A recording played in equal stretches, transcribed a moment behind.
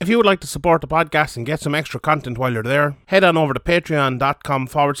If you would like to support the podcast and get some extra content while you're there, head on over to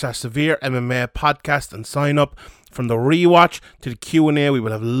patreon.com/Severe MMA podcast and sign up. From the rewatch to the Q&A, we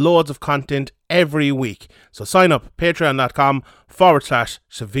will have loads of content every week. So sign up,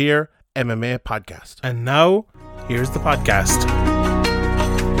 patreon.com/Severe MMA podcast. And now, here's the podcast.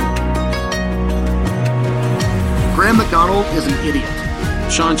 Graham McDonald is an idiot.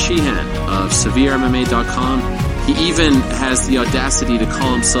 Sean Sheehan of SevereMMA.com. He even has the audacity to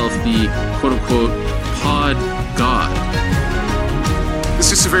call himself the quote-unquote pod god.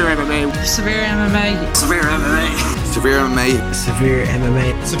 This is Severe MMA. Severe MMA. Severe MMA. Severe MMA. Severe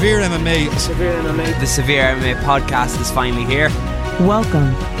MMA. Severe MMA. Severe MMA. The Severe MMA podcast is finally here.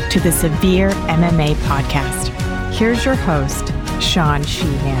 Welcome to the Severe MMA podcast. Here's your host, Sean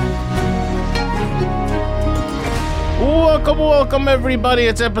Sheehan. Welcome everybody.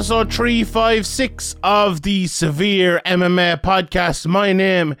 It's episode 356 of the Severe MMA podcast. My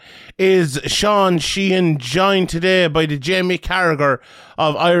name is Sean Sheehan, joined today by the Jamie Carragher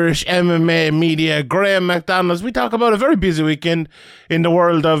of Irish MMA Media, Graham McDonald. As we talk about a very busy weekend in the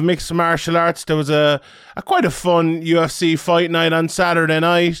world of mixed martial arts. There was a quite a fun UFC fight night on Saturday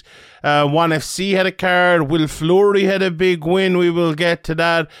night. ONE FC had a card. Will Fleury had a big win. We will get to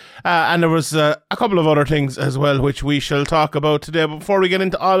that. And there was a couple of other things as well, which we shall talk about today. But before we get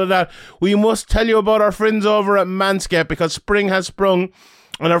into all of that, we must tell you about our friends over at Manscaped, because spring has sprung.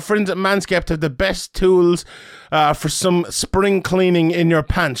 And our friends at Manscaped have the best tools for some spring cleaning in your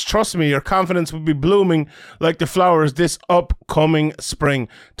pants. Trust me, your confidence will be blooming like the flowers this upcoming spring.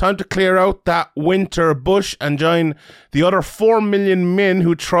 Time to clear out that winter bush and join the other 4 million men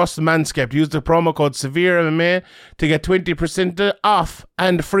who trust Manscaped. Use the promo code SevereMMA to get 20% off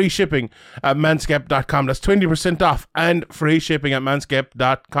and free shipping at manscaped.com. That's 20% off and free shipping at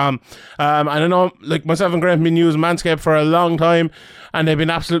manscaped.com. And I know, like myself and Graham have been using Manscaped for a long time, and they've been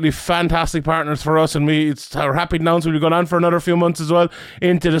absolutely fantastic partners for us, and it's our happy to announce we'll be going on for another few months as well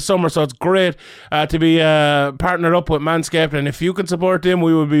into the summer. So it's great to be partnered up with Manscaped, and if you can support them,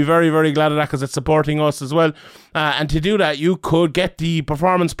 we would be very, very glad of that, because it's supporting us as well. And to do that, you could get the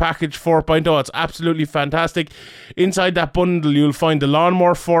Performance Package 4.0. It's absolutely fantastic. Inside that bundle, you'll find the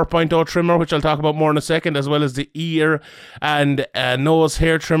Lawnmower 4.0 trimmer, which I'll talk about more in a second, as well as the ear and nose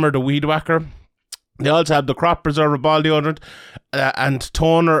hair trimmer, the Weed Whacker. They also have the Crop Preserver ball deodorant and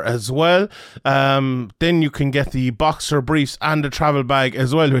toner as well. Then you can get the boxer briefs and the travel bag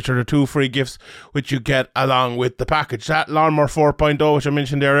as well, which are the two free gifts which you get along with the package. That Lawnmower 4.0, which I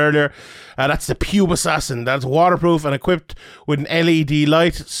mentioned there earlier, that's the Pube Assassin. That's waterproof and equipped with an LED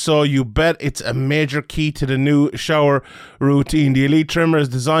light, so you bet it's a major key to the new shower routine. The Elite Trimmer is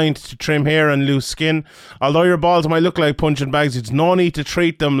designed to trim hair and loose skin. Although your balls might look like punching bags, it's no need to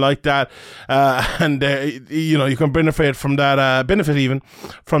treat them like that. And you can benefit from that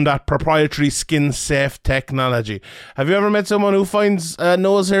proprietary skin safe technology. Have you ever met someone who finds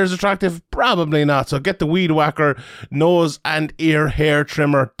nose hairs attractive? Probably not. So get the Weed Whacker nose and ear hair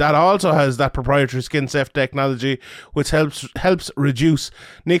trimmer that also has that proprietary skin safe technology, which helps reduce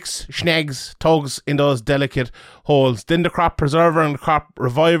nicks, snags, tugs in those delicate holes. Then the Crop Preserver and the Crop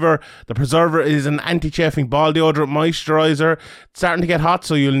Reviver. The Preserver is an anti-chafing ball deodorant moisturizer. It's starting to get hot,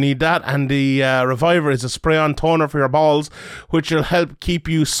 so you'll need that. And the Reviver is a spray-on toner for your balls, which will help keep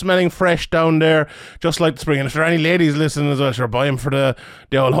you smelling fresh down there, just like the spring. And if there are any ladies listening as well, sure, buy them for the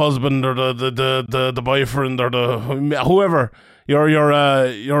old husband or the boyfriend or the whoever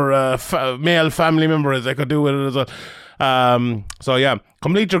your male family member is. They could do with it as well. So yeah,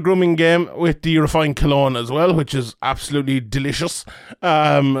 complete your grooming game with the Refined Cologne as well, which is absolutely delicious.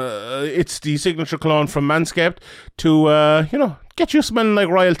 It's the signature cologne from Manscaped to get you smelling like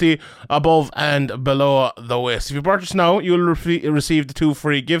royalty above and below the waist. If you purchase now, you'll receive the two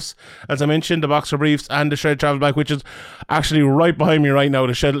free gifts, as I mentioned, the boxer briefs and the Shed travel bag, which is actually right behind me right now.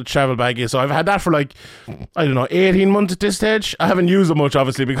 The Shed travel bag is. So I've had that for 18 months at this stage. I haven't used it much,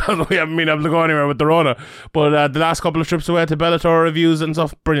 obviously, because we haven't been able to go anywhere with the Rona. But the last couple of trips away to Bellator reviews and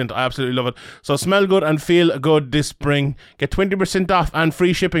stuff, brilliant. I absolutely love it. So smell good and feel good this spring. Get 20% off and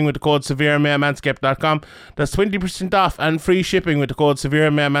free shipping with the code SevereMMA at manscaped.com. That's 20% off and free shipping with the code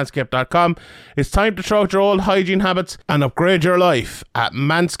SevereMMA at manscaped.com. It's time to throw out your old hygiene habits and upgrade your life at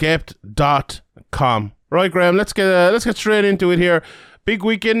manscaped.com. Right, Graham, let's get straight into it here. big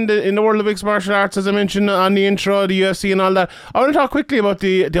weekend in the world of mixed martial arts, as I mentioned on the intro, the UFC and all that. I want to talk quickly about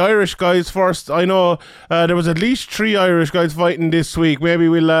the Irish guys first. I know there was at least 3 Irish guys fighting this week. Maybe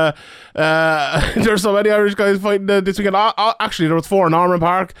we'll there's so many Irish guys fighting this weekend. Actually, there was 4. Norman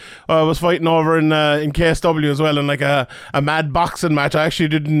Park was fighting over in KSW as well, in like a mad boxing match. I actually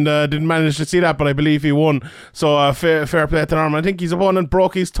didn't manage to see that, but I believe he won. So fair play to Norman. I think his opponent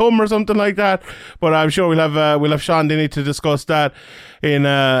broke his thumb or something like that. But I'm sure we'll have Sean Denny to discuss that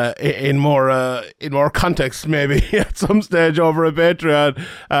in more context maybe at some stage over at Patreon.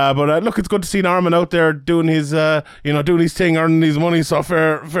 But look, it's good to see Norman out there doing his thing, earning his money. So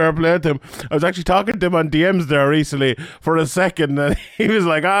fair play to him. I was actually talking to him on DMs there recently for a second, and he was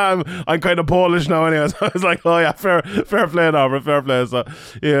like, I'm kind of Polish now anyway. So I was like, oh yeah, fair play, Norman, fair play. So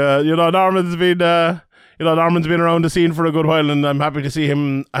yeah, Norman's been around the scene for a good while, and I'm happy to see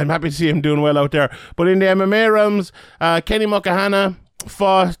him doing well out there. But in the MMA realms, Kenny Mokahana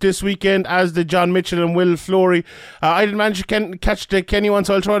fought this weekend, as did John Mitchell and Will Fleury. I didn't manage to catch the Kenny one,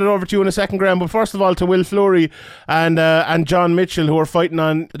 so I'll throw it over to you in a second, Graham. But first of all, to Will Fleury and John Mitchell, who are fighting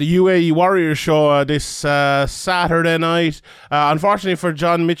on the UAE Warriors show this Saturday night. Unfortunately for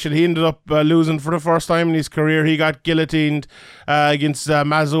John Mitchell, he ended up losing for the first time in his career. He got guillotined against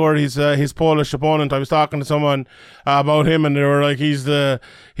Mazur, his Polish opponent. I was talking to someone about him, and they were like, he's the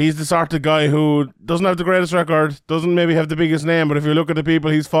sort of guy who doesn't have the greatest record, doesn't maybe have the biggest name, but if you look at the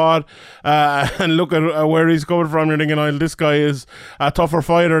people he's fought and look at where he's coming from, you're thinking, oh, this guy is a tougher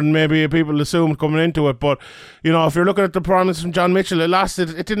fighter than maybe people assumed coming into it. But if you're looking at the performance from John Mitchell,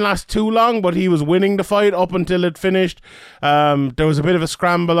 it didn't last too long, but he was winning the fight up until it finished. There was a bit of a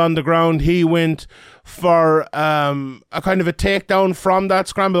scramble on the ground. He went for a kind of a takedown from that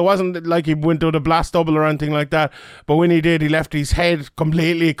scramble. It wasn't like he went to the blast double or anything like that, but when he did, he left his head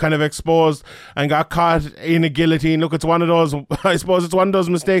completely kind of exposed and got caught in a guillotine. Look, it's one of those, I suppose it's one of those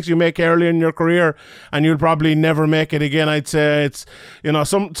mistakes you make early in your career and you'll probably never make it again. I'd say it's,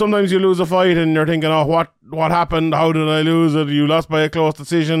 sometimes you lose a fight and you're thinking, oh, what happened? How did I lose it? You lost by a close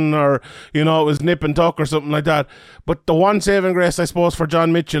decision, or it was nip and tuck or something like that. But the one saving grace, I suppose, for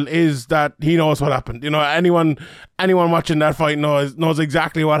John Mitchell is that he knows what happened. Anyone watching that fight knows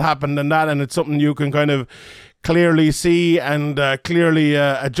exactly what happened, and it's something you can kind of clearly see and clearly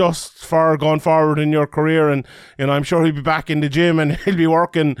adjust for going forward in your career. And I'm sure he'll be back in the gym and he'll be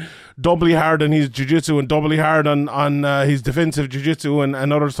working doubly hard on his jiu-jitsu and doubly hard on his defensive jiu-jitsu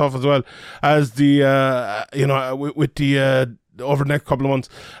and other stuff as well as the with the over the next couple of months.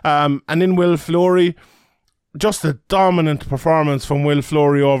 And then Will Fleury, just a dominant performance from Will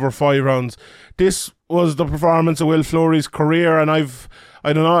Fleury over 5 rounds. This was the performance of Will Fleury's career, and I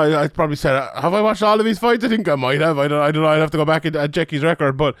don't know, I'd probably said, have I watched all of his fights? I think I might have. I don't know, I'd have to go back and check his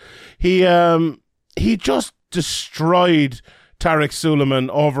record, but he just destroyed Tarek Suleiman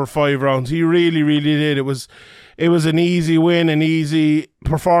over 5 rounds. He really, really did. It was an easy win, an easy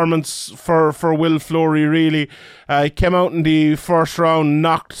performance for Will Fleury, really. He came out in the first round,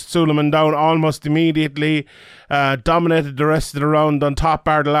 knocked Suleiman down almost immediately, dominated the rest of the round on top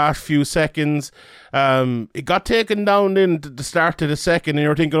bar the last few seconds. It got taken down in the start of the second, and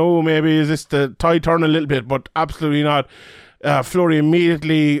you're thinking, oh, maybe is this the tide turn a little bit, but absolutely not. Fleury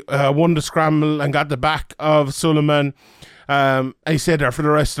immediately won the scramble and got the back of Suleiman. He stayed there for the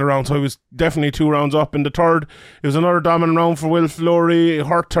rest of the round, so he was definitely 2 rounds up. In the third, it was another dominant round for Will Fleury. He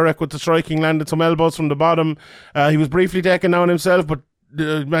hurt Tarek with the striking, landed some elbows from the bottom. He was briefly taken down himself, but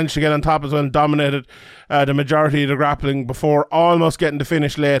managed to get on top as well and dominated the majority of the grappling before almost getting the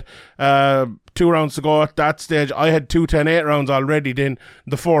finish late. 2 rounds to go at that stage. I had 2 10-8 rounds already. Then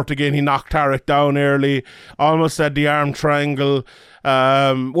the fourth again, he knocked Tarek down early, almost had the arm triangle,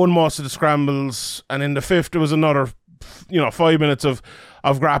 won most of the scrambles, and in the fifth there was another 5 minutes of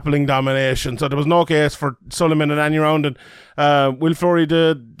grappling domination. So there was no case for Suleiman in any round. And Will Fleury,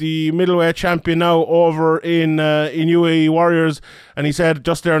 the middleweight champion now over in UAE Warriors, and he said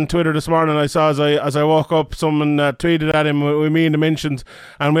just there on Twitter this morning, I saw as I woke up, someone tweeted at him with me in the mentions,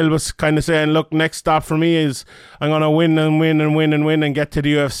 and Will was kind of saying, look, next stop for me is I'm going to win and win and win and win and get to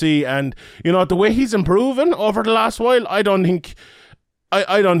the UFC. And the way he's improving over the last while, I don't think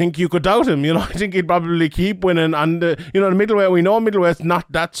you could doubt him. I think he'd probably keep winning. And the middleweight, we know middleweight's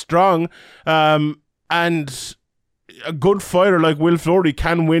not that strong, and a good fighter like Will Fleury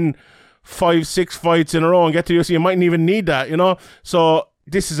can win 5-6 fights in a row and get to the UFC. You mightn't even need that, So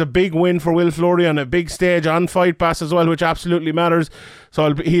this is a big win for Will Fleury on a big stage on Fight Pass as well, which absolutely matters.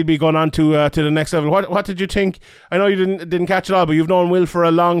 So he'll be going on to the next level. What did you think? I know you didn't catch it all, but you've known Will for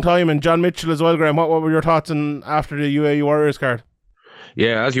a long time, and John Mitchell as well, Graham. What were your thoughts after the UAE Warriors card?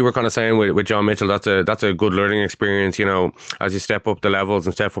 Yeah, as you were kind of saying with John Mitchell, that's a good learning experience. As you step up the levels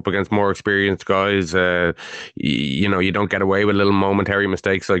and step up against more experienced guys, you don't get away with little momentary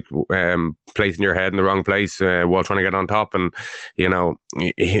mistakes like placing your head in the wrong place while trying to get on top. And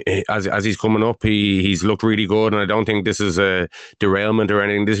as he's coming up, he's looked really good. And I don't think this is a derailment or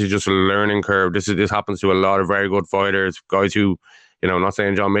anything. This is just a learning curve. This happens to a lot of very good fighters, guys who. I'm not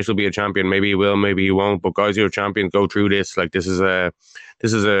saying John Mitchell will be a champion. Maybe he will, maybe he won't. But guys who are champions go through this. Like this is a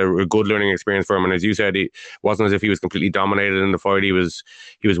good learning experience for him. And as you said, it wasn't as if he was completely dominated in the fight. He was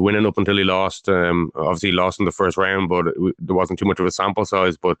winning up until he lost. Obviously, he lost in the first round, but there wasn't too much of a sample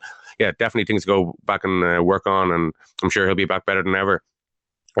size. But yeah, definitely things to go back and work on. And I'm sure he'll be back better than ever.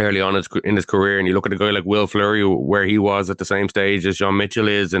 Early on in his career, and you look at a guy like Will Fleury, where he was at the same stage as John Mitchell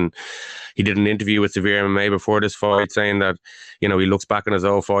is, and he did an interview with Severe MMA before this fight, saying that he looks back on his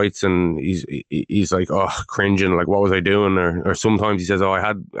old fights and he's like, oh, cringing, like what was I doing? Or sometimes he says, oh, I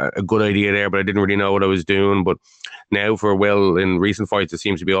had a good idea there, but I didn't really know what I was doing. But now for Will, in recent fights, it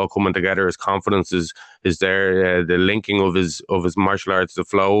seems to be all coming together. His confidence is there, the linking of his martial arts, the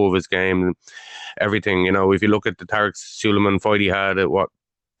flow of his game, everything. If you look at the Tarek Suleiman fight he had at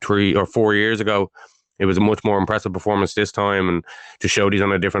 3 or 4 years ago, it was a much more impressive performance this time, and just showed he's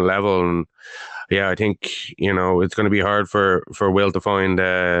on a different level. And yeah, I think it's going to be hard for Will to find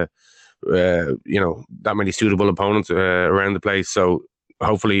that many suitable opponents around the place. So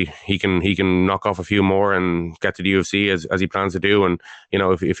hopefully he can knock off a few more and get to the UFC as he plans to do. And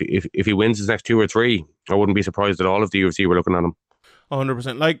if he wins his next 2 or 3, I wouldn't be surprised at all if the UFC were looking at him.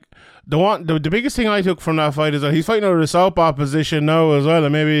 100%. Like the biggest thing I took from that fight is that he's fighting out of the southpaw position now as well,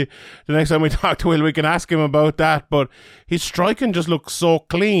 and maybe the next time we talk to Will we can ask him about that. But his striking just looks so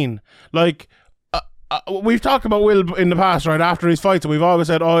clean. Like we've talked about Will in the past, right, after his fights, and we've always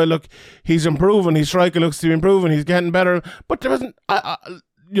said, oh look, he's improving, his striking looks to be improving, he's getting better. But there wasn't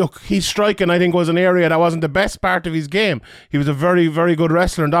look, his striking, I think, was an area that wasn't the best part of his game. He was a very, very good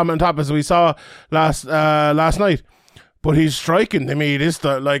wrestler and dominant top, as we saw last night. But his striking to me, his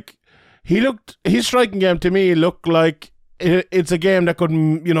striking game to me looked like it's a game that could,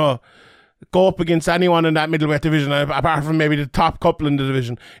 go up against anyone in that middleweight division, apart from maybe the top couple in the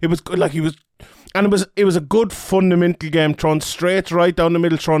division. It was good, like it was a good fundamental game, thrown straight right down the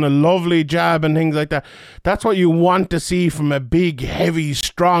middle, throwing a lovely jab and things like that. That's what you want to see from a big, heavy,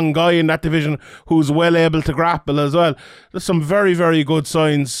 strong guy in that division who's well able to grapple as well. There's some very, very good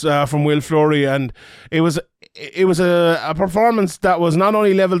signs from Will Fleury, and it was a performance that was not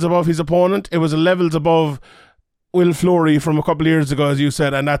only levels above his opponent, it was levels above Will Fleury from a couple of years ago, as you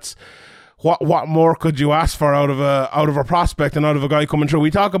said, and that's what more could you ask for out of a prospect and out of a guy coming through?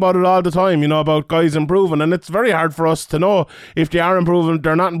 We talk about it all the time, about guys improving, and it's very hard for us to know if they are improving,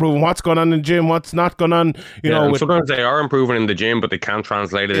 they're not improving, what's going on in the gym, what's not going on. Sometimes they are improving in the gym, but they can't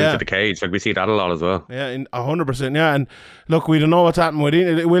translate it into the cage. Like we see that a lot as well. Yeah, 100%. Yeah, and look, we don't know what's happening with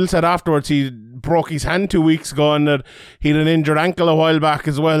him. Will said afterwards he broke his hand 2 weeks ago, and that he had an injured ankle a while back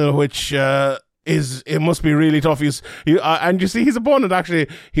as well, which it must be really tough. And you see his opponent, actually,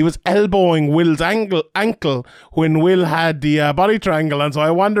 he was elbowing Will's ankle when Will had the body triangle, and so I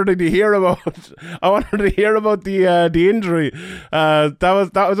wondered did he hear about the injury.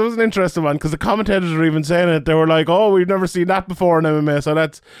 That was an interesting one, because the commentators were even saying it. They were like, oh, we've never seen that before in MMA, so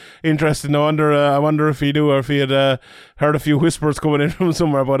that's interesting. I wonder if he knew, or if he had heard a few whispers coming in from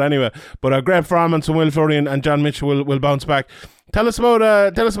somewhere. But anyway, a great performance from Will Fleury, and John Mitchell will bounce back. Tell us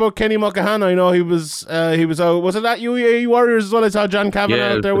about Kenny Mulcahy. I know he was out. Was it at UAE Warriors as well? I saw John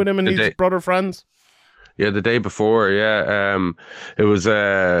Kavanagh out there with him and his brother friends. Yeah, the day before. Yeah, it was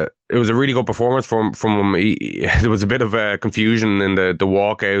a really good performance from him. There was a bit of confusion in the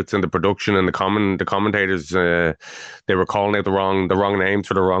walkouts and the production, and the commentators. They were calling out the wrong names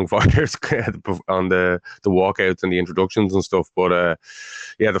for the wrong fighters on the walkouts and the introductions and stuff. But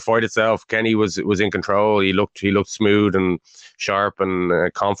the fight itself, Kenny was in control. He looked smooth and sharp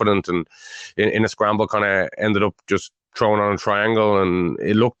and confident, and in a scramble kind of ended up just throwing on a triangle, and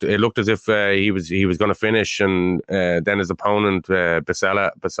it looked as if he was going to finish, and then his opponent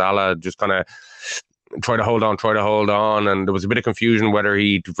Basala just kind of tried to hold on, and there was a bit of confusion whether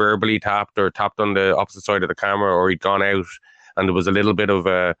he verbally tapped or tapped on the opposite side of the camera, or he'd gone out, and there was a little bit of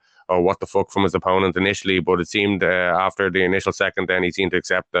what the fuck from his opponent initially, but it seemed after the initial second, then he seemed to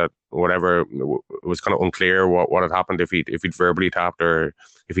accept that whatever, it was kind of unclear what had happened, if he'd verbally tapped, or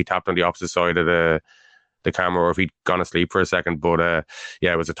if he tapped on the opposite side of the camera, or if he'd gone asleep for a second. But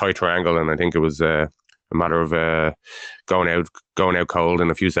it was a tight triangle, and I think it was a matter of going out cold in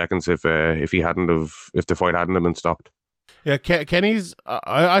a few seconds if the fight hadn't have been stopped. Yeah, Kenny's.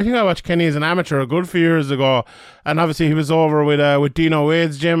 I think I watched Kenny as an amateur a good few years ago, and obviously he was over with Dino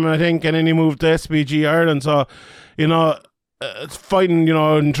Wade's gym, I think, and then he moved to SBG Ireland. So, fighting,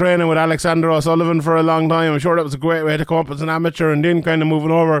 and training with Alexander O'Sullivan for a long time. I'm sure that was a great way to come up as an amateur, and then kind of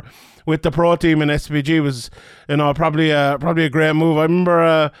moving over with the pro team in SBG was, probably a great move. I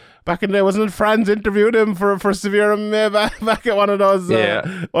remember. Back in the day, wasn't it Franz interviewed him for Severe MMA back at one of those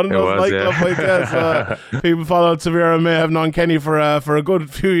nightclub fights? Yeah, so people followed Severe MMA, have known Kenny for a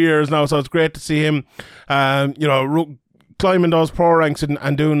good few years now. So it's great to see him, climbing those pro ranks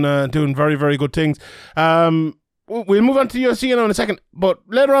and doing very, very good things. We'll move on to the UFC now in a second, but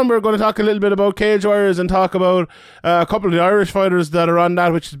later on we're going to talk a little bit about Cage Warriors and talk about a couple of the Irish fighters that are on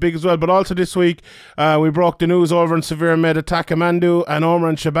that, which is big as well. But also this week, we broke the news over in Severe MMA that Takamandu and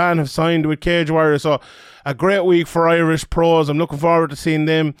Omran Shaban have signed with Cage Warriors. So a great week for Irish pros. I'm looking forward to seeing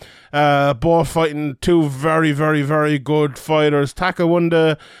them both fighting two very, very, very good fighters. Taka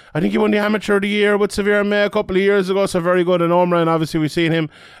I think he won the Amateur of the Year with Severe MMA a couple of years ago, so very good. And Omran, obviously we've seen him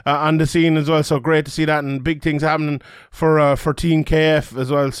on the scene as well, so great to see that, and big things happening for Team KF as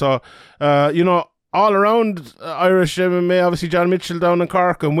well. So, all around Irish MMA, obviously John Mitchell down in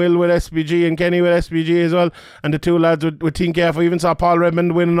Cork, and Will with SBG and Kenny with SBG as well, and the two lads with Team KF. I even saw Paul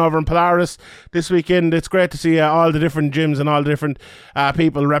Redmond winning over in Polaris this weekend. It's great to see all the different gyms and all the different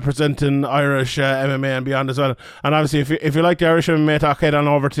people representing Irish MMA and beyond as well. And obviously if you like the Irish MMA talk, head on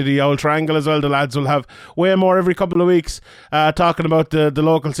over to the Old Triangle as well. The lads will have way more every couple of weeks talking about the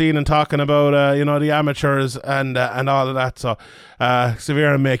local scene and talking about the amateurs and all of that. So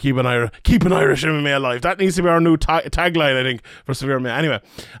Severe MMA, keeping Irish MMA alive. That needs to be our new tagline, I think, for Severe MMA. Anyway,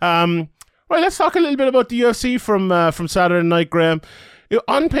 right, let's talk a little bit about the UFC from Saturday night, Graham.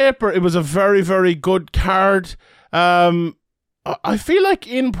 On paper, it was a very, very good card. I feel like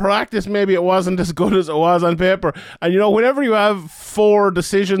in practice, maybe it wasn't as good as it was on paper. And, whenever you have 4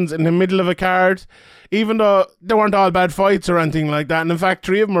 decisions in the middle of a card, even though they weren't all bad fights or anything like that, and in fact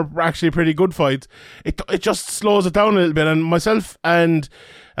 3 of them were actually pretty good fights, it just slows it down a little bit. And myself and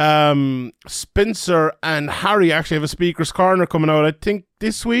Spencer and Harry actually have a Speaker's Corner coming out, I think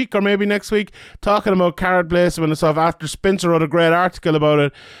this week or maybe next week, talking about card placement and stuff, after Spencer wrote a great article about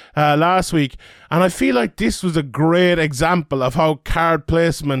it last week. And I feel like this was a great example of how card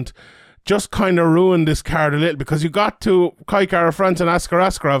placement just kind of ruined this card a little, because you got to Kai Kara-France and Askar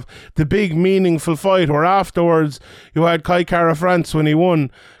Askarov, the big meaningful fight, where afterwards you had Kai Kara-France, when he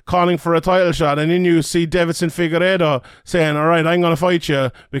won, calling for a title shot, and then you see Deiveson Figueiredo saying, all right, I'm going to fight you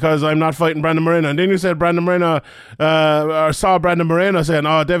because I'm not fighting Brandon Moreno. And then you said saw Brandon Moreno saying,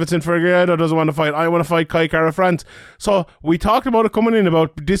 oh, Deiveson Figueiredo doesn't want to fight, I want to fight Kai Kara-France. So we talked about it coming in,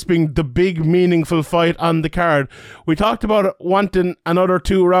 about this being the big meaningful fight on the card. We talked about it wanting another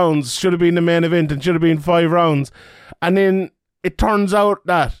 2 rounds, should have been the main event and should have been 5 rounds. And then it turns out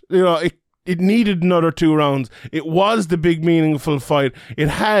that, it needed another 2 rounds. It was the big meaningful fight. It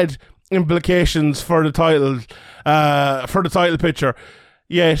had implications for the title picture.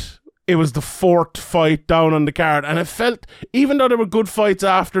 Yet it was the 4th fight down on the card, and it felt, even though there were good fights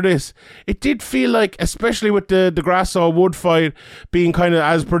after this, it did feel like, especially with the Grasso Wood fight being kind of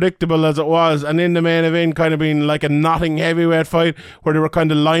as predictable as it was, and in the main event kind of being like a knotting heavyweight fight where they were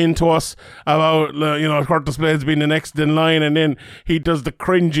kind of lying to us about Curtis Blades being the next in line, and then he does the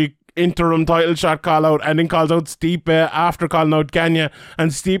cringy interim title shot call out and then calls out Stipe after calling out Ganya,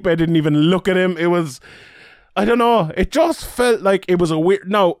 and Stipe didn't even look at him. It was, I don't know, it just felt like it was a weird,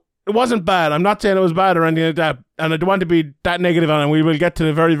 no, it wasn't bad, I'm not saying it was bad or anything like that, and I don't want to be that negative on it, and we will get to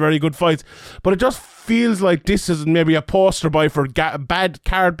the very, very good fights, but it just feels like this is maybe a poster boy for bad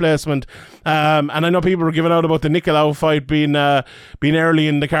card placement. And I know people were giving out about the Nicolau fight being early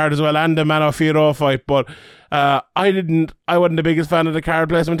in the card as well, and the Mano Firo fight, but I wasn't the biggest fan of the card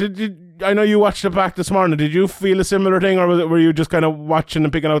placement. I know you watched it back this morning. Did you feel a similar thing, or were you just kind of watching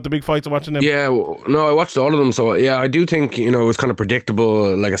and picking out the big fights and watching them? Yeah, no, I watched all of them. So yeah, I do think it was kind of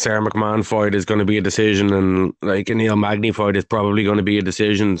predictable. Like a Sarah McMahon fight is going to be a decision, and like a Neil Magny fight is probably going to be a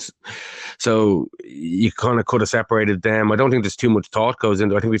decision. So you kind of could have separated them. I don't think there's too much thought goes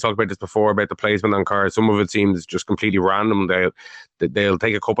into. I think we talked about this before about the placement on cards. Some of it seems just completely random. They'll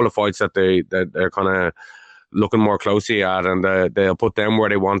take a couple of fights that they're kind of looking more closely at, and they'll put them where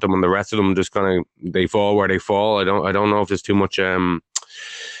they want them, and the rest of them just kind of they fall where they fall. I don't know if there's too much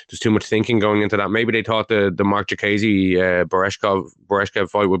thinking going into that. Maybe they thought the Mark Jacasey Bereshkov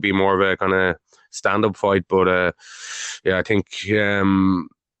fight would be more of a kind of stand-up fight, but yeah, I think coming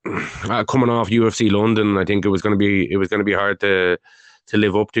off UFC London, I think it was going to be hard to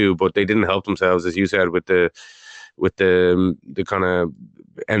live up to, but they didn't help themselves, as you said, with the kind of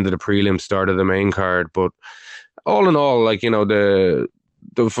end of the prelim, start of the main card. But all in all, like, the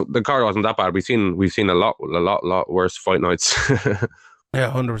card wasn't that bad. We've seen a lot worse fight nights. Yeah,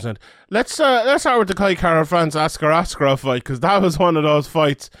 100%. Let's start with the Kai Kara-France Askar Askarov fight, because that was one of those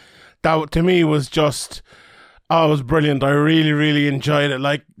fights that to me was just, it was brilliant. I really, really enjoyed it.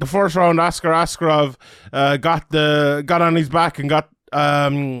 Like the first round, Askar Askarov got on his back and got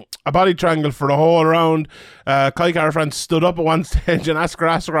a body triangle for the whole round. Kai Kara-France stood up at one stage, and Askar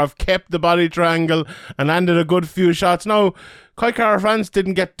Askarov kept the body triangle and landed a good few shots. Now, Kai Kara-France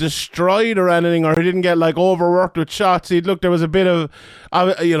didn't get destroyed or anything, or he didn't get like overworked with shots. There was a bit of,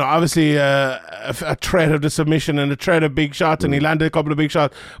 obviously a threat of the submission and a threat of big shots, and he landed a couple of big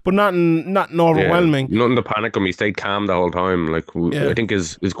shots, but nothing overwhelming. Yeah, nothing to panic him. He stayed calm the whole time. Like, I think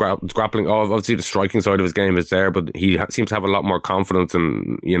his grappling, obviously the striking side of his game is there, but he seems to have a lot more confidence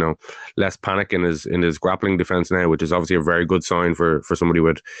and less panic in his grappling defense now, which is obviously a very good sign for somebody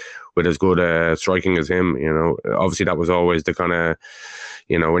with as good striking as him. Obviously that was always the kind of,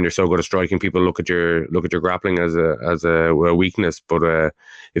 when you're so good at striking, people look at your grappling as a weakness. But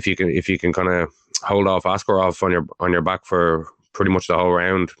if you can kind of hold off Askarov on your back for pretty much the whole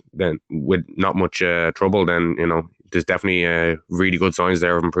round, then with not much trouble, then there's definitely really good signs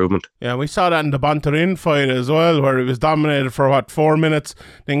there of improvement. Yeah, we saw that in the Bontorin fight as well, where he was dominated for 4 minutes,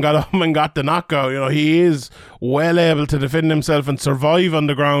 then got up and got the knockout. He is well able to defend himself and survive on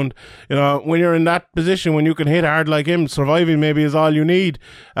the ground. When you're in that position, when you can hit hard like him, surviving maybe is all you need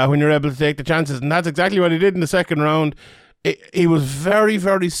when you're able to take the chances. And that's exactly what he did in the second round. He was very,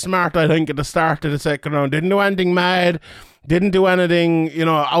 very smart, I think, at the start of the second round. Didn't do anything mad, didn't do anything,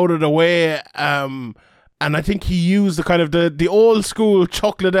 out of the way. And I think he used the kind of the old school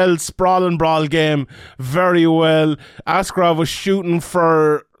Chuck Liddell sprawl and brawl game very well. Askarov was shooting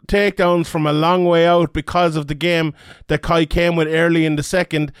for takedowns from a long way out because of the game that Kai came with early in the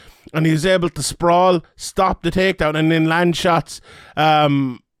second, and he was able to sprawl, stop the takedown, and then land shots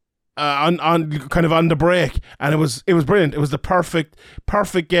on the break, and it was brilliant. It was the perfect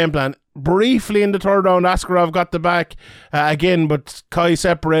game plan. Briefly in the third round, Askarov got the back again, but Kai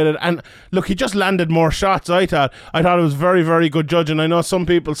separated. And look, he just landed more shots. I thought it was very, very good judging. I know some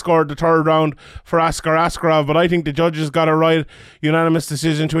people scored the third round for Askar Askarov, but I think the judges got it right. Unanimous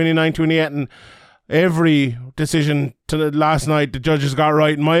decision, 29-28, and every decision to last night the judges got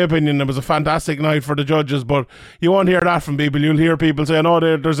right. In my opinion, it was a fantastic night for the judges, but you won't hear that from people. You'll hear people saying,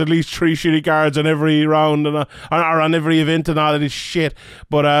 there's at least 3 shitty cards on every round or on every event and all of this shit.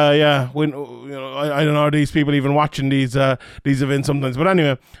 But I don't know, these people even watching these events sometimes. But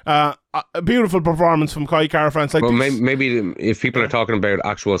anyway, a beautiful performance from Kai Kara-France. Maybe if people are talking about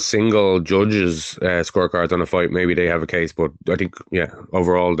actual single judges scorecards on a fight, maybe they have a case. But I think,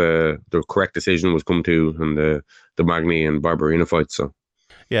 overall the correct decision was come to in the Magny and Barberena fight. So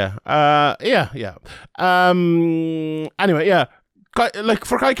anyway, like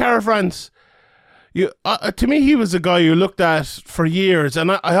for Kai Kara-France, to me, he was a guy you looked at for years,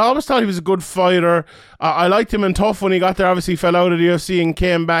 and I always thought he was a good fighter. I liked him in Tough when he got there. Obviously, he fell out of the UFC and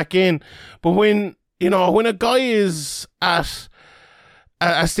came back in. But when a guy is at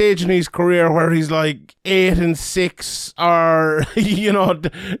a stage in his career where he's like 8-6, or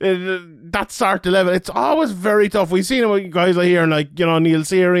that sort of level, it's always very tough. We've seen it with guys like here, like Neil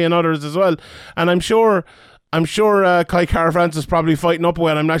Seary and others as well. And I'm sure Kai Kara-France is probably fighting up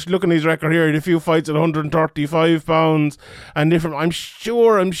well. I'm actually looking at his record here. He had a few fights at 135 pounds and different. I'm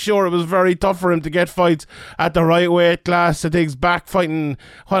sure it was very tough for him to get fights at the right weight class. I think he's back fighting,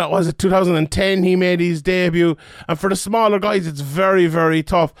 2010 he made his debut. And for the smaller guys, it's very, very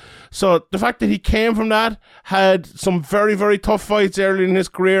tough. So the fact that he came from that, had some very, very tough fights early in his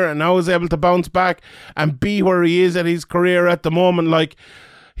career, and now is able to bounce back and be where he is at his career at the moment. Like,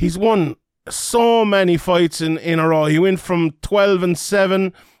 he's won so many fights in a row. He went from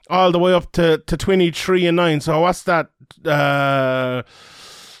 12-7 all the way up to 23-9. So what's that?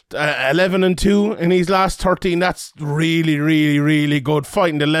 11-2 in his last 13. That's really, really, really good.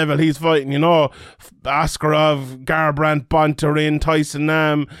 Fighting the level he's fighting, Askarov, Garbrandt, Bontorin, Tyson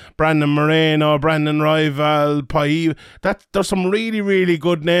Nam, Brandon Moreno, Brandon Rival, Pai. There's some really, really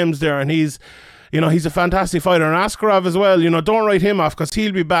good names there, and he's a fantastic fighter. And Askarov as well, don't write him off, because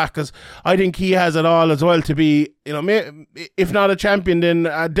he'll be back, because I think he has it all as well to be, if not a champion, then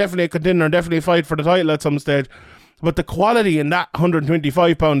definitely a contender, definitely fight for the title at some stage. But the quality in that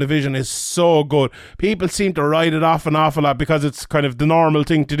 125-pound division is so good. People seem to write it off an awful lot because it's kind of the normal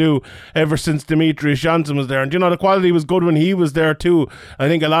thing to do ever since Demetrius Johnson was there. And, the quality was good when he was there too. I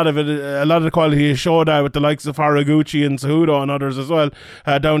think a lot of the quality is showed out with the likes of Haraguchi and Cejudo and others as well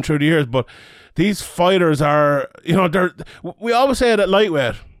down through the years. But these fighters are, we always say it at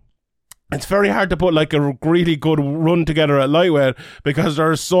lightweight, it's very hard to put like a really good run together at lightweight because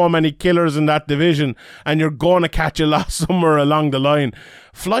there are so many killers in that division, and you're going to catch a loss somewhere along the line.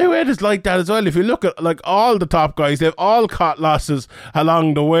 Flyweight is like that as well. If you look at like all the top guys, they've all caught losses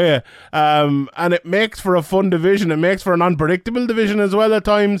along the way, and it makes for a fun division. It makes for an unpredictable division as well at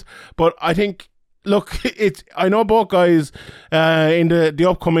times. But I think, look, I know both guys in the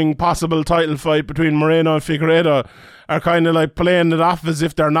upcoming possible title fight between Moreno and Figueiredo are kind of like playing it off as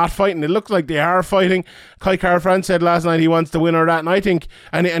if they're not fighting. It looks like they are fighting. Kai Kara-France said last night he wants the winner of that, and I think,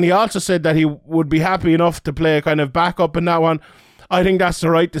 and he also said that he would be happy enough to play a kind of backup in that one. I think that's the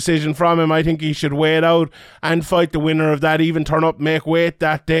right decision from him. I think he should wait out and fight the winner of that, even turn up, make weight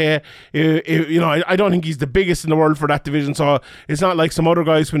that day. I don't think he's the biggest in the world for that division, so it's not like some other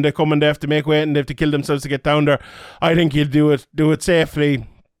guys when they come and they have to make weight and they have to kill themselves to get down there. I think he'll do it safely.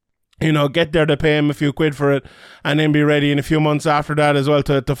 Get there to pay him a few quid for it, and then be ready in a few months after that as well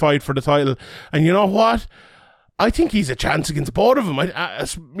to fight for the title. And you know what? I think he's a chance against both of them.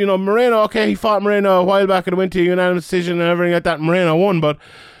 Moreno, okay, he fought Moreno a while back and went to a unanimous decision and everything like that. Moreno won, but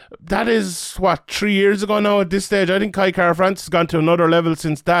that is, 3 years ago now at this stage. I think Kai Kara-France has gone to another level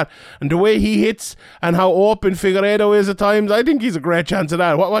since that. And the way he hits and how open Figueiredo is at times, I think he's a great chance of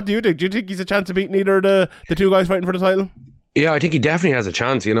that. What do you think? Do you think he's a chance to beat either of the two guys fighting for the title? Yeah, I think he definitely has a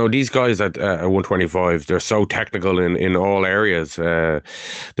chance. These guys at 125, they're so technical in all areas. They're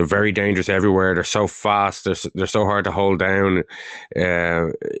very dangerous everywhere. They're so fast. They're so hard to hold down.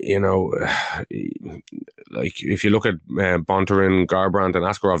 Like if you look at Bontorin, Garbrandt and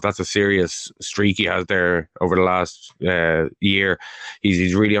Askarov, that's a serious streak he has there over the last year.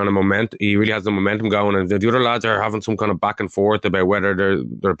 He's really on a momentum. He really has the momentum going, and the other lads are having some kind of back and forth about whether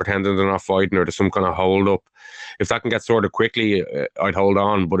they're pretending they're not fighting or there's some kind of hold up. If that can get sorted quickly, I'd hold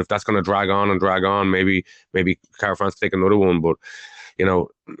on. But if that's going to drag on, maybe Kara-France take another one. But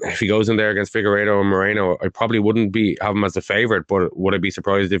if he goes in there against Figueiredo and Moreno, I probably wouldn't have him as the favourite. But would I be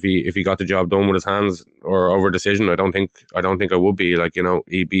surprised if he got the job done with his hands or over decision? I don't think I would be.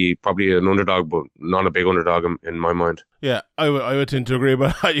 He'd be probably an underdog, but not a big underdog in my mind. Yeah, I would tend to agree.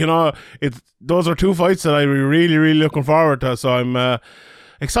 But those are two fights that I'd be really, really looking forward to. So I'm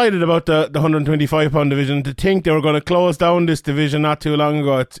excited about the 125-pound division. To think they were going to close down this division not too long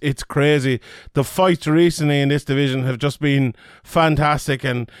ago, it's crazy. The fights recently in this division have just been fantastic.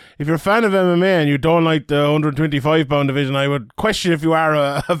 And if you're a fan of MMA and you don't like the 125-pound division, I would question if you are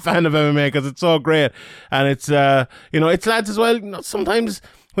a fan of MMA, because it's so great. And it's it's lads as well. Sometimes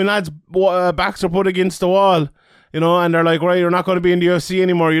when lads' backs are put against the wall, and they're like, right, you're not going to be in the UFC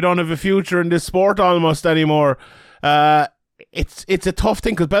anymore. You don't have a future in this sport almost anymore. It's a tough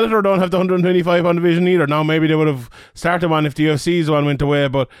thing, because Bellator don't have the 125-pound division either. Now maybe they would have started one if the UFC's one went away,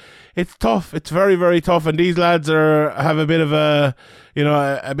 but it's tough. It's very, very tough, and these lads have a bit of a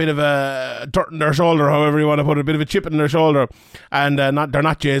dirt in their shoulder, however you want to put it, a bit of a chip in their shoulder, and they're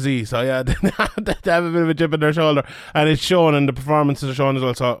not Jay-Z, so yeah, they have a bit of a chip in their shoulder, and it's shown, and the performances are shown as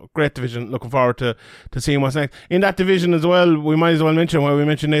well. So great division. Looking forward to seeing what's next in that division as well. We might as well mention, while we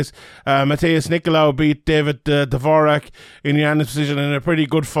mention this, Matheus Nicolau beat David Dvorak in unanimous decision in a pretty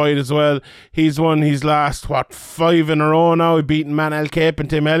good fight as well. He's won his last 5 in a row now. He beat Manel Kape and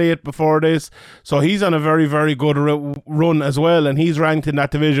Tim Elliott before this, so he's on a very, very good run as well, and he's ranked in that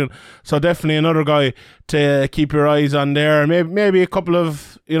division. So definitely another guy to keep your eyes on there. Maybe a couple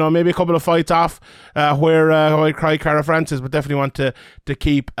of fights off where Kai Kara-France is, but definitely want to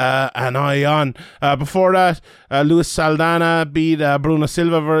keep an eye on. Before that, Luis Saldana beat Bruno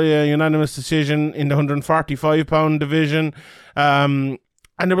Silva for a unanimous decision in the 145-pound division. And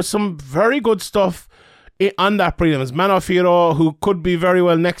there was some very good stuff on that prelims. Manon Fiorot, who could be very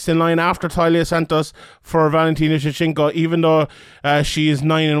well next in line after Taila Santos for Valentina Shevchenko, even though she is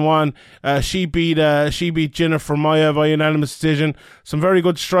 9-1. She beat Jennifer Maia by unanimous decision. Some very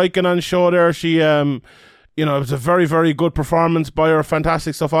good striking on show there. She it was a very, very good performance by her.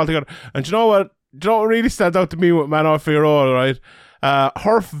 Fantastic stuff altogether. And you know what really stands out to me with Manon Fiorot, right?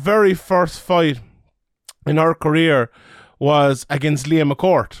 Her very first fight in her career was against Leah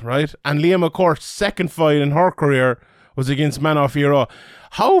McCourt, right? And Leah McCourt's second fight in her career was against Manon Fiorot.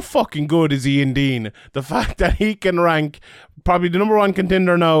 How fucking good is Ian Dean? The fact that he can rank probably the number one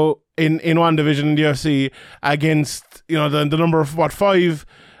contender now in one division in the UFC against the number of 5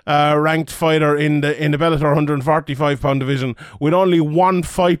 ranked fighter in the Bellator 145-pound division, with only one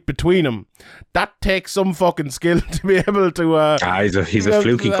fight between them. that takes some fucking skill to be able to. He's a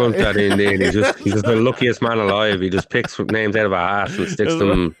fluky cunt, that indeed. He's just the luckiest man alive. He just picks names out of a hat and sticks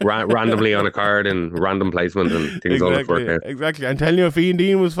them randomly on a card in random placement, and things always work out. Exactly. I'm telling you, if Ian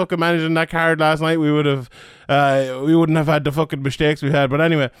Dean was fucking managing that card last night, we wouldn't have had the fucking mistakes we had. But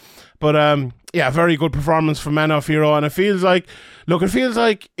anyway, very good performance from Manon Fiorot, and it feels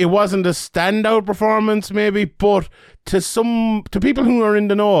like it wasn't a standout performance, maybe, but to people who are in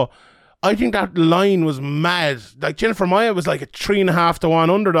the know, I think that line was mad. Like, Jennifer Maia was like a 3.5 to 1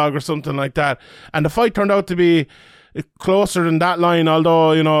 underdog or something like that, and the fight turned out to be closer than that line,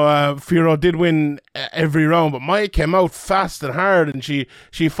 although, Fiorot did win every round, but Maia came out fast and hard, and she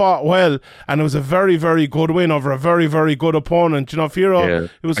fought well, and it was a very, very good win over a very, very good opponent. Fiorot,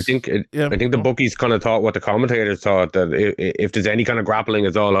 it was, I think the bookies kind of thought what the commentators thought, that if there's any kind of grappling,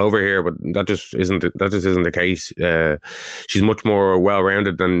 it's all over here, but that just isn't the case. She's much more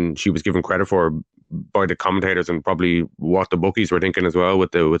well-rounded than she was given credit for by the commentators, and probably what the bookies were thinking as well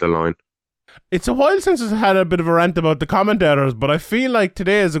with the line. It's a while since I've had a bit of a rant about the commentators, but I feel like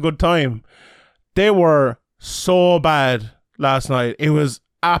today is a good time. They were so bad last night. It was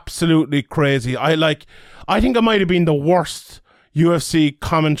absolutely crazy. I think it might have been the worst UFC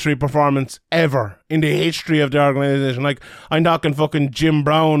commentary performance ever in the history of the organization. Like, I'm talking fucking Jim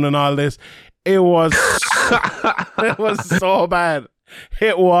Brown and all this. It was it was so bad.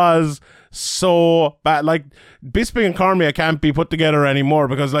 It was so bad. Like, Bisping and Cormier can't be put together anymore,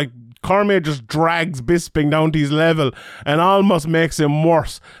 because like Cormier just drags Bisping down to his level and almost makes him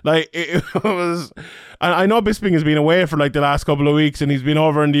worse. Like, it was. I know Bisping has been away for like the last couple of weeks, and he's been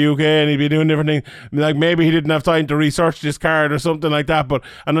over in the UK and he's been doing different things. Like, maybe he didn't have time to research this card or something like that. But,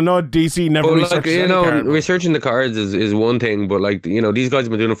 and I know DC never researched any card. Researching the cards is one thing, but like, these guys have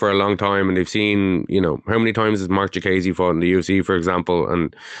been doing it for a long time, and they've seen, how many times has Mark Diakiese fought in the UFC, for example,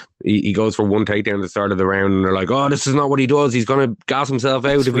 and he goes for one takedown at the start of the round, and they're like, oh, this is not what he does. He's going to gas himself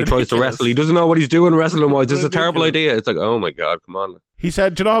out if he tries to wrestle. He doesn't know what he's doing wrestling wise. This is a terrible idea. It's like, oh my God, come on. He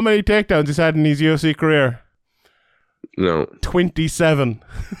said, do you know how many takedowns he's had in his UFC career? No. 27.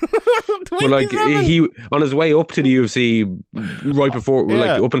 But like, he on his way up to the UFC right before,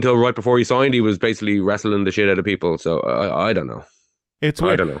 up until right before he signed, he was basically wrestling the shit out of people. So I don't know. It's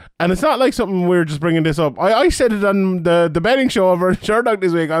weird. I don't know. And it's not like something we're just bringing this up. I said it on the betting show over in Sherlock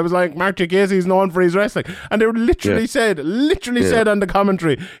this week. I was like, Mark Diakiese is known for his wrestling. And they literally said on the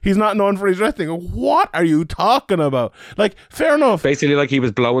commentary, he's not known for his wrestling. What are you talking about? Like, fair enough. Basically, like, he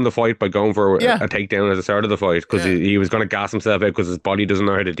was blowing the fight by going for a takedown at the start of the fight, because he was going to gas himself out because his body doesn't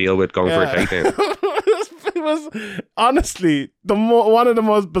know how to deal with going for a takedown. It was honestly one of the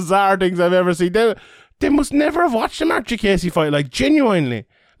most bizarre things I've ever seen. They must never have watched a Mark Diakiese fight, like, genuinely.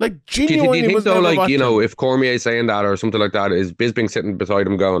 Like, genuinely. Do you think, though, like, if Cormier is saying that or something like that, is Bisping sitting beside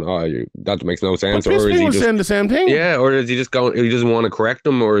him going, that makes no sense? But Bisping was saying the same thing. Yeah, or is he just going, he doesn't want to correct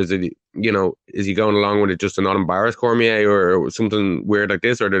him, or is it, is he going along with it just to not embarrass Cormier or something weird like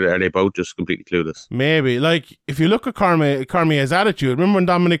this, or are they both just completely clueless? Maybe. Like, if you look at Cormier's attitude, remember when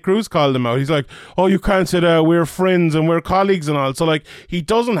Dominic Cruz called him out? He's like, oh, you can't say that, we're friends and we're colleagues and all. So, like, he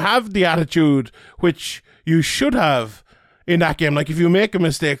doesn't have the attitude which you should have in that game. Like, if you make a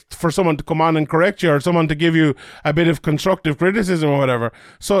mistake, for someone to come on and correct you, or someone to give you a bit of constructive criticism or whatever.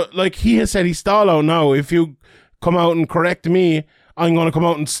 So, like, he has said he's stall out now. If you come out and correct me, I'm going to come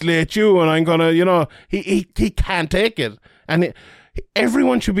out and slate you, and I'm going to, he can't take it. And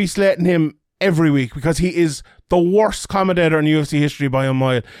everyone should be slating him every week, because he is the worst commentator in UFC history by a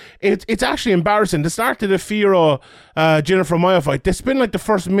mile. It's actually embarrassing. The start of the Fiorot Jennifer Maia fight, they spent like the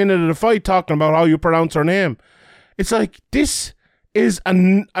first minute of the fight talking about how you pronounce her name. It's like, this is a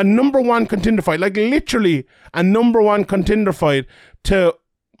number one contender fight, like literally a number one contender fight to,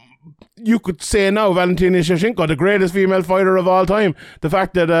 you could say now, Valentina Shevchenko, the greatest female fighter of all time. The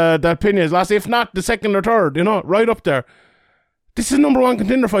fact that Pena is last, if not the second or third, right up there. This is a number one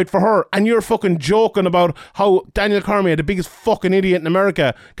contender fight for her, and you're fucking joking about how Daniel Cormier, the biggest fucking idiot in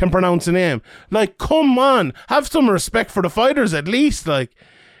America, can pronounce a name. Like, come on, have some respect for the fighters at least. Like,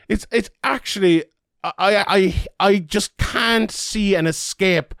 it's actually, I just can't see an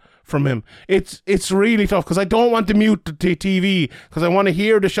escape from him. It's really tough, because I don't want to mute the TV, because I want to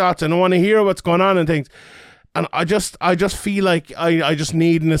hear the shots and I want to hear what's going on and things. And I just feel like I just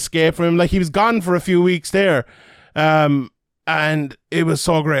need an escape from him. Like, he was gone for a few weeks there. And it was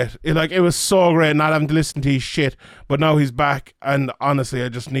so great. It was so great not having to listen to his shit. But now he's back, and honestly, I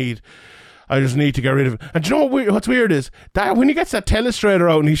just need I just need to get rid of it. And do you know what's weird is that when he gets that telestrator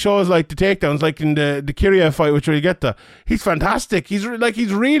out and he shows like the takedowns, like in the Kiriev fight, which we get to, he's fantastic. He's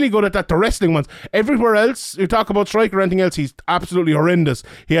really good at that. The wrestling ones. Everywhere else, you talk about strike or anything else, he's absolutely horrendous.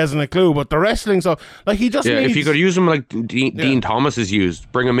 He hasn't a clue. But the wrestling stuff, like he just needs... if you could use him like Dean Thomas is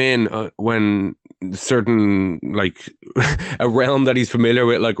used, bring him in when certain like a realm that he's familiar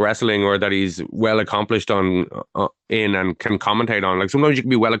with, like wrestling, or that he's well accomplished on in and can commentate on. Like sometimes you can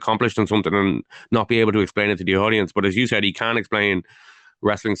be well accomplished on something and not be able to explain it to the audience, but as you said, he can explain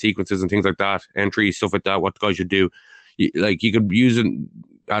wrestling sequences and things like that, entries, stuff like that, what the guy should do. You could use it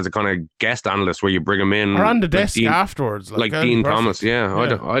as a kind of guest analyst where you bring him in or on the like desk Dean, afterwards, like Dean Thomas. Yeah.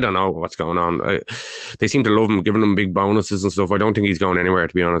 I don't know what's going on. They seem to love him, giving him big bonuses and stuff. I don't think he's going anywhere,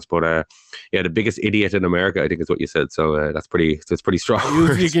 to be honest. But the biggest idiot in America, I think is what you said. So that's pretty strong.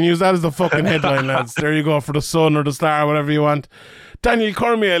 You can use that as the fucking headline, lads. There you go, for the Sun or the Star, whatever you want. Daniel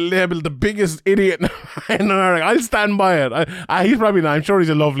Cormier labelled the biggest idiot in America. I'll stand by it. He's probably not. I'm sure he's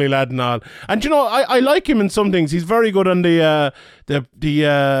a lovely lad and all. And you know, I like him in some things. He's very good on the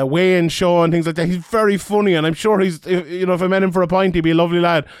weigh-in show and things like that. He's very funny, and I'm sure if I met him for a pint, he'd be a lovely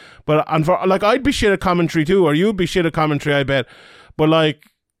lad. But I'd be shit at commentary too, or you'd be shit at commentary, I bet. But like,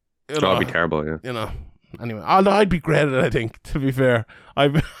 I'd be terrible. Yeah. You know. Anyway, although I'd be great at it, I think, to be fair.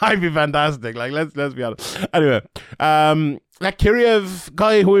 I'd be fantastic. Like, let's be honest. Anyway, that Kiriev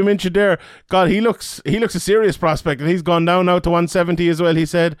guy who we mentioned there, God, he looks a serious prospect, and he's gone down now to 170 as well, he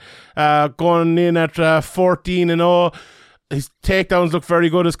said. Going in at 14-0. His takedowns look very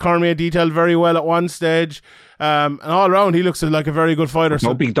good, as Cormier detailed very well at one stage. And all around, he looks like a very good fighter.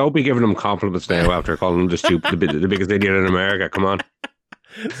 Don't be giving him compliments now after calling him the biggest idiot in America. Come on.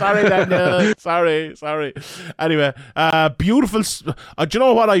 Sorry, Daniel. Sorry. Anyway, beautiful. Do you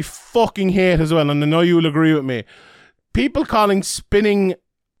know what I fucking hate as well? And I know you'll agree with me. People calling spinning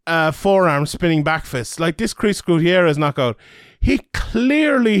forearm spinning back fists. Like this Chris Gutierrez knockout. He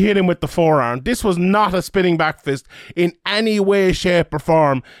clearly hit him with the forearm. This was not a spinning back fist in any way, shape, or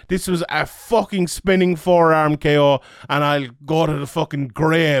form. This was a fucking spinning forearm KO, and I'll go to the fucking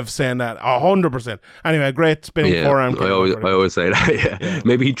grave saying that 100%. Anyway, great spinning forearm KO. I always say that. Yeah.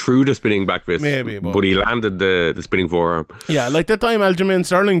 Maybe he threw the spinning back fist, but he landed the spinning forearm. Yeah, like that time Aljamain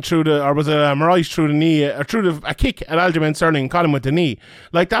Sterling threw Moraes threw the knee, or threw a kick at Aljamain Sterling and caught him with the knee.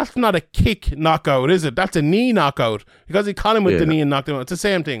 Like, that's not a kick knockout, is it? That's a knee knockout, because he caught him with the knee and knocked him out. It's the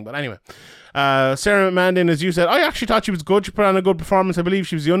same thing. But anyway, Sarah McMahon, as you said, I actually thought she was good. She put on a good performance. I believe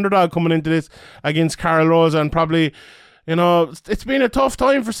she was the underdog coming into this against Carol Rosa, and probably, you know, it's been a tough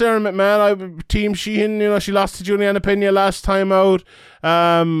time for Sarah McMahon. Team Sheehan, you know, she lost to Juliana Pena last time out,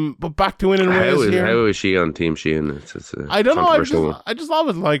 but back to winning ways here. How is she on Team Sheehan? It's I don't know. I just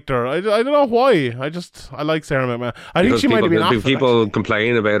always liked her. I don't know why. I like Sarah McMahon. I think she might have been off. People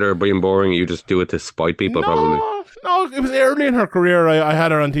complain about her being boring. You just do it to spite people, probably. No, it was early in her career. I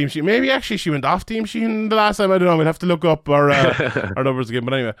had her on Team Sheehan. Maybe actually she went off Team Sheehan the last time. I don't know. We'll have to look up our numbers again.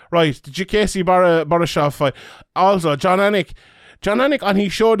 But anyway, right. The Casey Borisov fight. Also, John Anik on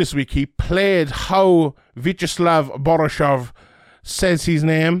his show this week, he played how Vyacheslav Borisov says his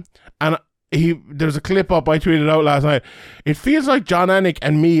name. And there's a clip up I tweeted out last night. It feels like John Anik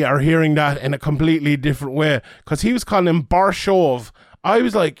and me are hearing that in a completely different way. Because he was calling him Borshov. I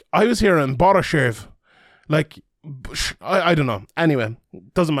was hearing Borishev. Like, I don't know. Anyway,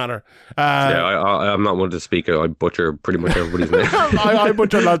 doesn't matter. I'm not one to speak. I butcher pretty much everybody's name. I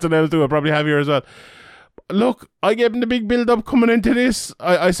butcher lots of names too. I probably have here as well. Look, I gave him the big build-up coming into this.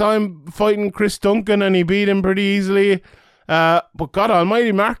 I saw him fighting Chris Duncan, and he beat him pretty easily. But God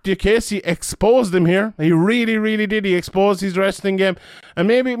almighty, Mark Diakiese exposed him here. He really, really did. He exposed his wrestling game. And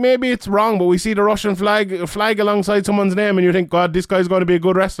maybe it's wrong, but we see the Russian flag alongside someone's name, and you think, God, this guy's going to be a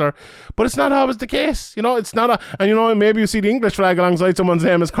good wrestler. But it's not always the case. You know, it's not and you know, maybe you see the English flag alongside someone's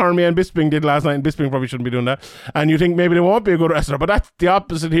name, as Cormier and Bisping did last night, and Bisping probably shouldn't be doing that. And you think maybe they won't be a good wrestler, but that's the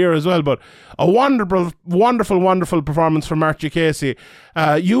opposite here as well. But a wonderful, wonderful, wonderful performance from Mark Diakiese.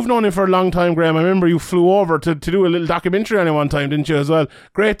 You've known him for a long time, Graham. I remember you flew over to do a little documentary on him one time, didn't you, as well?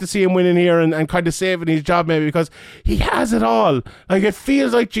 Great to see him winning here and kind of saving his job, maybe, because he has it all. Like, it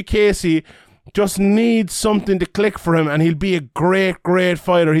feels like Diakiese just needs something to click for him, and he'll be a great, great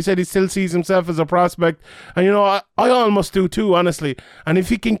fighter. He said he still sees himself as a prospect, and you know, I almost do too, honestly. And if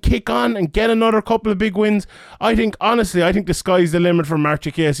he can kick on and get another couple of big wins, I think the sky's the limit for Mark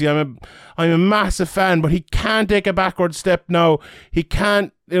Diakiese. I'm a massive fan, but he can't take a backward step now. He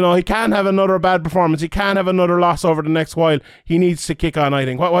can't have another bad performance. He can't have another loss over the next while. He needs to kick on, I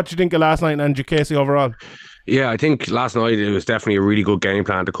think. What do you think of last night and Diakiese overall? Yeah, I think last night it was definitely a really good game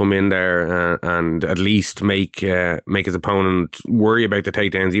plan to come in there and at least make his opponent worry about the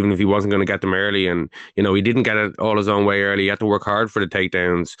takedowns, even if he wasn't going to get them early. And he didn't get it all his own way early. He had to work hard for the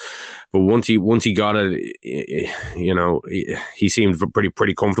takedowns, but once he got it, he seemed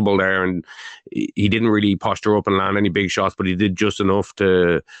pretty comfortable there, and he didn't really posture up and land any big shots, but he did just enough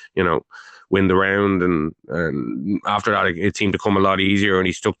to win the round, and after that it seemed to come a lot easier, and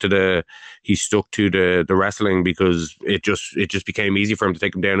he stuck to the wrestling, because it just became easy for him to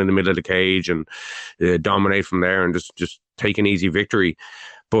take him down in the middle of the cage and dominate from there and just take an easy victory.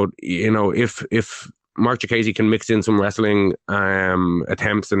 But if Mark Diakiese can mix in some wrestling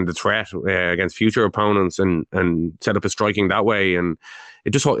attempts and the threat against future opponents and set up a striking that way, and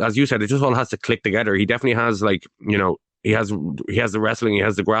it just, as you said, it just all has to click together. He definitely has, he has the wrestling, he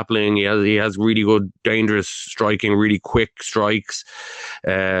has the grappling, he has really good, dangerous striking, really quick strikes.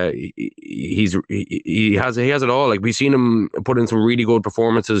 He has it all. Like, we've seen him put in some really good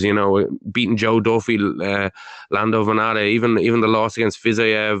performances. Beating Joe Duffy, Lando Vannata, even the loss against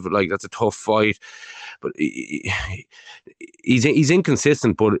Fiziev. Like, that's a tough fight. But he's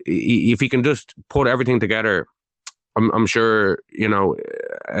inconsistent. But if he can just put everything together, I'm sure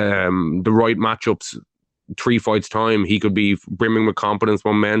the right matchups. 3 fights time, he could be brimming with confidence,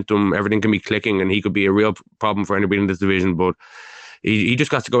 momentum, everything can be clicking, and he could be a real problem for anybody in this division. But he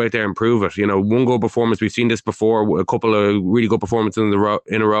just got to go out there and prove it. One good performance, we've seen this before, a couple of really good performances in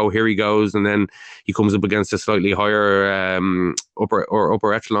a row. Here he goes, and then he comes up against a slightly higher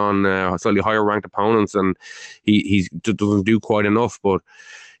upper echelon, slightly higher ranked opponents, and he doesn't do quite enough. But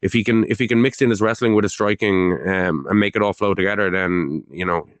if he can mix in his wrestling with his striking and make it all flow together, then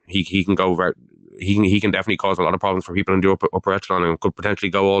he can go very. He can definitely cause a lot of problems for people in the upper echelon and could potentially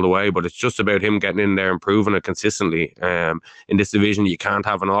go all the way. But it's just about him getting in there and proving it consistently. In this division, you can't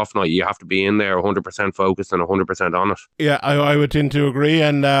have an off night. You have to be in there 100% focused and 100% on it. Yeah, I would tend to agree,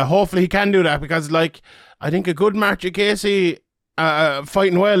 and hopefully he can do that, because I think a good Mark Diakiese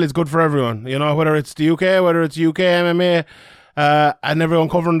fighting well is good for everyone. Whether it's the UK, whether it's UK MMA, and everyone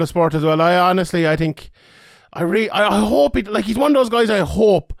covering the sport as well. I think I hope he's one of those guys.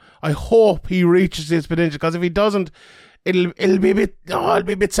 I hope he reaches his potential, because if he doesn't, it'll be a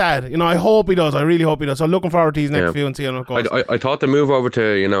bit sad. I hope he does. I really hope he does. So looking forward to his next few and see how it goes. I thought the move over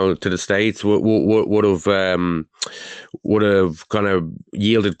to to the States would have kind of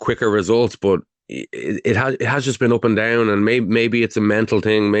yielded quicker results, but it has just been up and down, and maybe it's a mental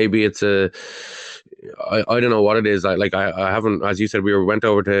thing, maybe it's I don't know what it is. I haven't, as you said, we went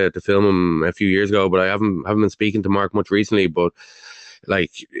over to film him a few years ago, but I haven't been speaking to Mark much recently. But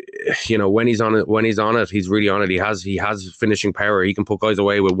when he's on it, he's really on it. He has finishing power. He can put guys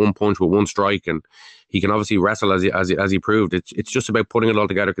away with one punch, with one strike, and he can obviously wrestle as he proved. It's just about putting it all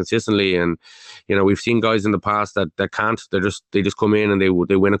together consistently. And we've seen guys in the past that can't. They just come in and they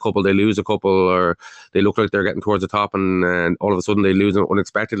win a couple, they lose a couple, or they look like they're getting towards the top, and all of a sudden they lose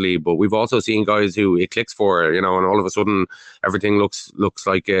unexpectedly. But we've also seen guys who it clicks for, and all of a sudden everything looks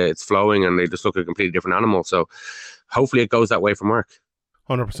like it's flowing, and they just look a completely different animal. So hopefully it goes that way for Mark.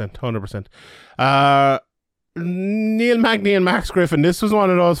 100%. Neil Magny and Max Griffin. This was one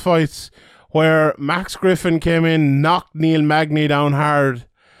of those fights where Max Griffin came in, knocked Neil Magny down hard,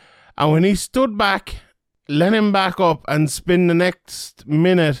 and when he stood back, let him back up and spin the next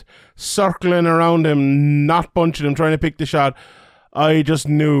minute circling around him, not punching him, trying to pick the shot, I just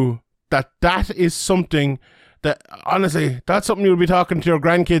knew that is something that, honestly, that's something you'll be talking to your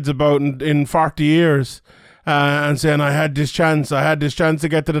grandkids about in 40 years. And saying, I had this chance to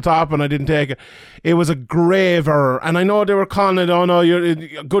get to the top and I didn't take it. It was a grave error. And I know they were calling it, oh no, you're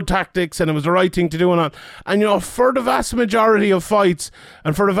good tactics, and it was the right thing to do. And for the vast majority of fights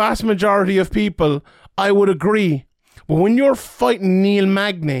and for the vast majority of people, I would agree. But when you're fighting Neil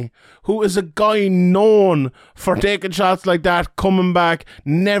Magny, who is a guy known for taking shots like that, coming back,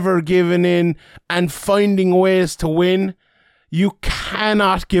 never giving in, and finding ways to win, you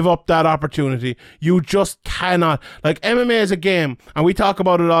cannot give up that opportunity. You just cannot. MMA is a game, and we talk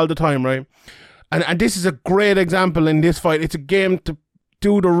about it all the time, right? And this is a great example in this fight. It's a game to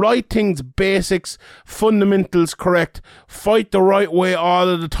do the right things, basics, fundamentals correct, fight the right way all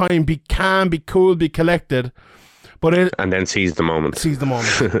of the time, be calm, be cool, be collected. And then seize the moment.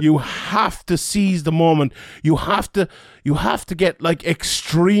 You have to seize the moment. You have to get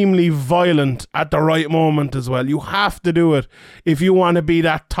extremely violent at the right moment as well. You have to do it if you want to be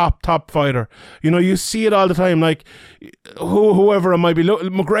that top fighter. You see it all the time. Whoever it might be,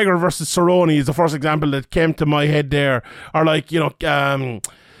 McGregor versus Cerrone is the first example that came to my head there. Or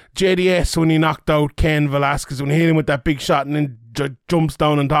JDS when he knocked out Ken Velasquez, when he hit him with that big shot and then jumps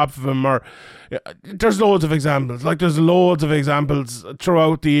down on top of him. Or there's loads of examples. Like, there's loads of examples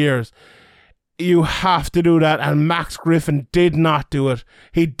throughout the years. You have to do that, and Max Griffin did not do it.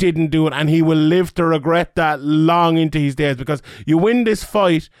 He didn't do it, and he will live to regret that long into his days, because you win this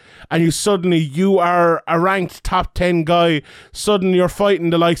fight and you are a ranked top 10 guy. Suddenly you're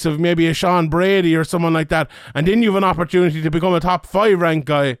fighting the likes of maybe a Sean Brady or someone like that, and then you have an opportunity to become a top 5 ranked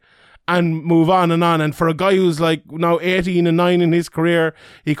guy and move on. And for a guy who's like now 18-9 in his career,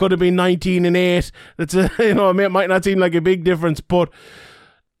 he could have been 19-8. That's it might not seem like a big difference, but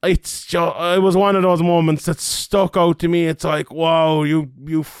it was one of those moments that stuck out to me. It's like, wow,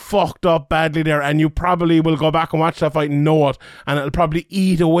 you fucked up badly there, and you probably will go back and watch that fight and know it, and it'll probably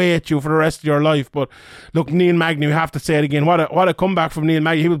eat away at you for the rest of your life. But look, Neil Magny, we have to say it again, what a comeback from Neil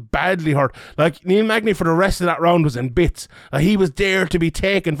Magny. He was badly hurt. Like, Neil Magny for the rest of that round was in bits. Like, he was there to be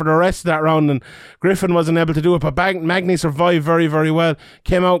taken for the rest of that round, and Griffin wasn't able to do it. But Magny survived very, very well.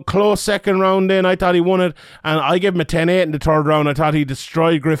 Came out close second round in. I thought he won it, and I gave him a 10-8 in the third round. I thought he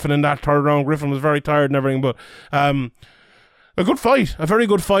destroyed Griffin in that third round. Griffin was very tired and everything, but a good fight, a very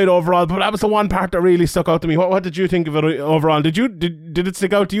good fight overall. But that was the one part that really stuck out to me. What did you think of it overall? Did it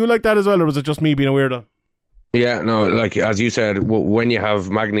stick out to you like that as well, or was it just me being a weirdo? Yeah, no, like as you said, when you have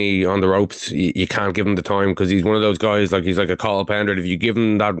Magny on the ropes, you can't give him the time, because he's one of those guys, like he's like a Carl Pender. If you give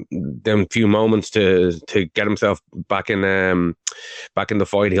him them few moments to get himself back in the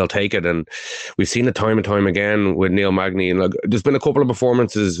fight, he'll take it. And we've seen it time and time again with Neil Magny. And like, there's been a couple of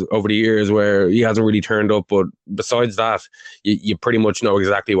performances over the years where he hasn't really turned up, but besides that, you pretty much know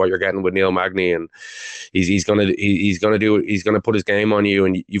exactly what you're getting with Neil Magny, and he's gonna do it. He's gonna put his game on you,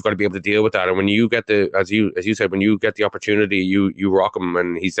 and you've got to be able to deal with that. And when you get as you said, when you get the opportunity, you rock him,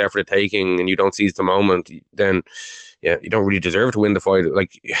 and he's there for the taking, and you don't seize the moment, then you don't really deserve to win the fight.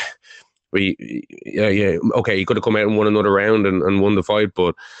 Like, okay, he could have come out and won another round and won the fight,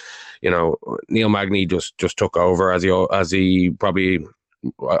 but Neil Magny just took over as he probably.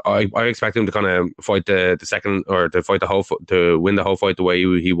 I expect him to kind of fight the second, or to fight to win the whole fight the way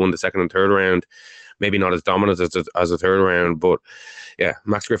he won the second and third round. Maybe not as dominant as the third round, but yeah,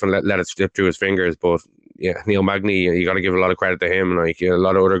 Max Griffin let it slip through his fingers. But yeah, Neil Magny, you got to give a lot of credit to him. Like, a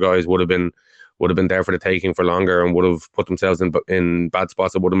lot of other guys would have been there for the taking for longer, and would have put themselves in bad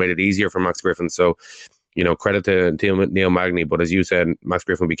spots that would have made it easier for Max Griffin. So, credit to Neil Magny. But as you said, Max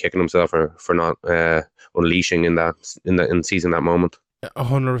Griffin will be kicking himself for not unleashing in seizing that moment.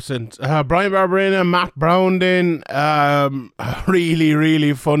 100%. Bryan Barberena, Matt Brown then, really,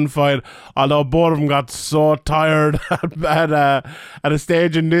 really fun fight, although both of them got so tired at a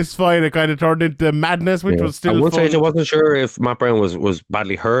stage in this fight, it kind of turned into madness, which was still fun. At one stage I wasn't sure if Matt Brown was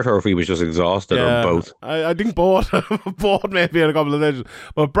badly hurt or if he was just exhausted, or both. I think both maybe at a couple of stages,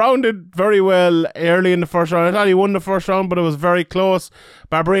 but Brown did very well early in the first round. I thought he won the first round, but it was very close.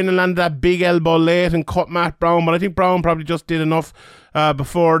 Barberena landed that big elbow late and cut Matt Brown, but I think Brown probably just did enough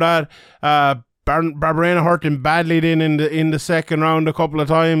before that. Barberena hurt him badly then in the second round a couple of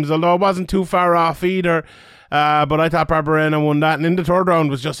times, although it wasn't too far off either. But I thought Barberena won that, and in the third round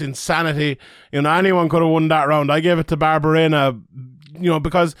was just insanity. Anyone could have won that round. I gave it to Barberena,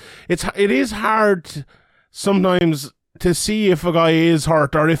 because it is hard sometimes to see if a guy is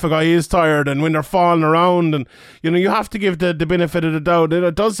hurt or if a guy is tired, and when they're falling around, and you have to give the benefit of the doubt.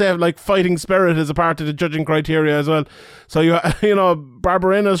 It does say like fighting spirit is a part of the judging criteria as well. So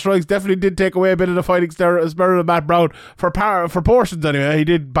Barberena's strikes definitely did take away a bit of the fighting spirit of Matt Brown for portions anyway. He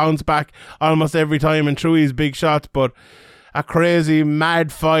did bounce back almost every time and threw his big shots, but a crazy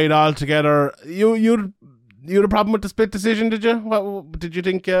mad fight altogether. You had a problem with the split decision, did you? What did you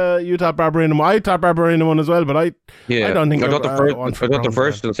think? You thought Barberena won? I thought Barberena won as well, but I don't think. I thought the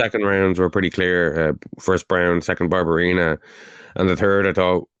first and second rounds were pretty clear. First Brown, second Barberena, and the third I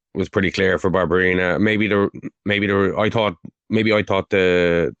thought was pretty clear for Barberena. I thought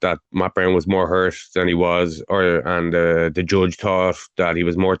that Matt Brown was more hurt than he was, and the judge thought that he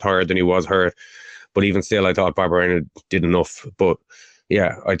was more tired than he was hurt. But even still, I thought Barberena did enough. But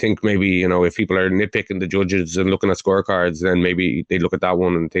yeah, I think maybe, if people are nitpicking the judges and looking at scorecards, then maybe they look at that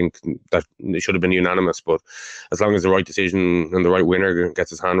one and think that it should have been unanimous. But as long as the right decision and the right winner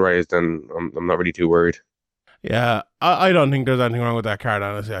gets his hand raised, then I'm not really too worried. Yeah, I don't think there's anything wrong with that card,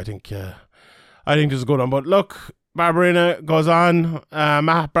 honestly. I think there's a good one. But look, Barberena goes on.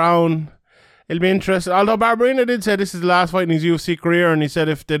 Matt Brown, it'll be interesting. Although Barberena did say this is the last fight in his UFC career, and he said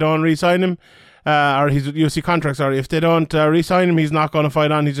if they don't re-sign him, or his UFC contract, if they don't re-sign him, he's not going to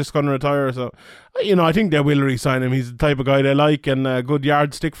fight on, he's just going to retire. So, I think they will re-sign him. He's the type of guy they like, and a good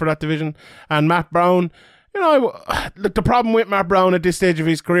yardstick for that division. And Matt Brown, look, the problem with Matt Brown at this stage of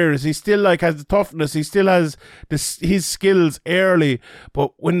his career is he still like has the toughness, he still has his skills early,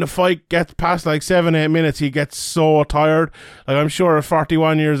 but when the fight gets past like 7-8 minutes, he gets so tired. Like, I'm sure at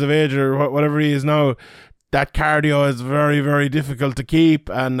 41 years of age or whatever he is now, that cardio is very, very difficult to keep,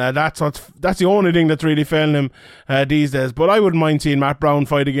 and that's the only thing that's really failing him these days. But I wouldn't mind seeing Matt Brown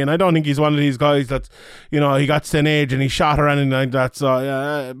fight again. I don't think he's one of these guys that's, he got to an age and he shot or anything like that. So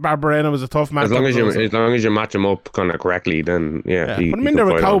Barberena was a tough match. As long as you match him up kind of correctly, then put him in there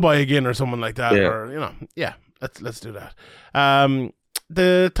with Cowboy again or someone like that. Or let's do that.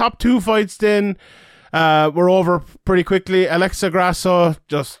 The top 2 fights then were over pretty quickly. Alexa Grasso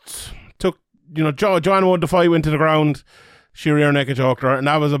just took, Joanne Wood, the fight went to the ground. She rear naked choked her, and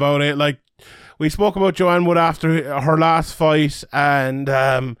that was about it. Like, we spoke about Joanne Wood after her last fight, and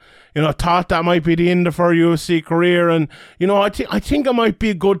thought that might be the end of her UFC career. And I think it might be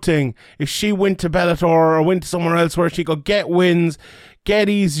a good thing if she went to Bellator or went to somewhere else where she could get wins, get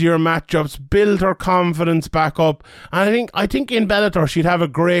easier matchups, build her confidence back up. And I think in Bellator she'd have a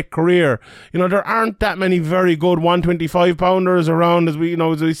great career. There aren't that many very good 125 pounders around as we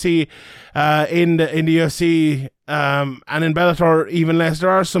see in the UFC, and in Bellator even less. There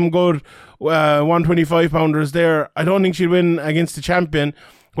are some good 125 pounders there. I don't think she'd win against the champion.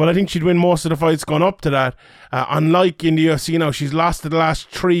 Well, I think she'd win most of the fights going up to that. Unlike in the UFC now, she's lost to the last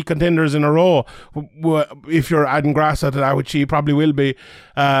 3 contenders in a row. If you're adding Grasso to that, which she probably will be.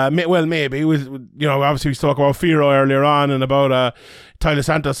 Maybe. Obviously we spoke about Firo earlier on, and about Tyler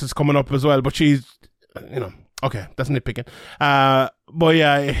Santos is coming up as well. But she's, okay, that's nitpicking. But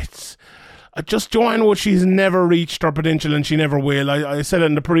yeah, it's just Joanne Wood. She's never reached her potential, and she never will. I said it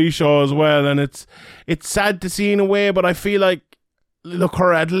in the pre-show as well, and it's sad to see in a way, but I feel like, look,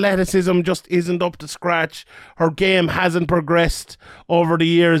 her athleticism just isn't up to scratch. Her game hasn't progressed over the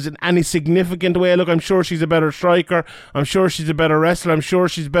years in any significant way. Look, I'm sure she's a better striker. I'm sure she's a better wrestler. I'm sure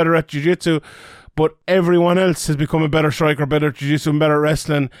she's better at jiu-jitsu. But everyone else has become a better striker, better at jiu-jitsu, and better at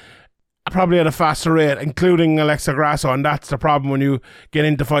wrestling, probably at a faster rate, including Alexa Grasso. And that's the problem when you get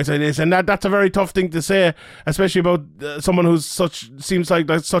into fights like this. And that's a very tough thing to say, especially about someone who's seems like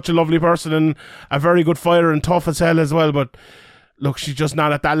such a lovely person and a very good fighter and tough as hell as well. But look, she's just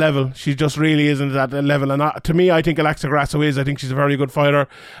not at that level. She just really isn't at that level. And to me, I think Alexa Grasso is. I think she's a very good fighter.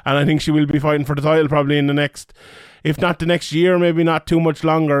 And I think she will be fighting for the title probably in the next, if not the next year, maybe not too much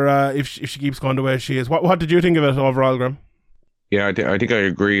longer, if she keeps going the way she is. What did you think of it overall, Graham? Yeah, I think I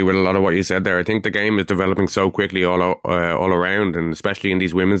agree with a lot of what you said there. I think the game is developing so quickly all around, and especially in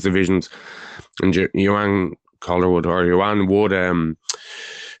these women's divisions. And Joanne Wood,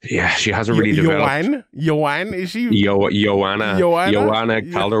 she hasn't really developed. Joanne, is she? Joanna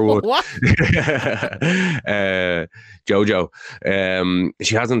Calderwood. What? Jojo.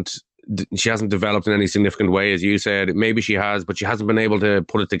 She hasn't developed in any significant way, as you said. Maybe she has, but she hasn't been able to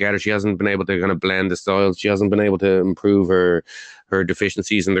put it together. She hasn't been able to kind of blend the styles. She hasn't been able to improve her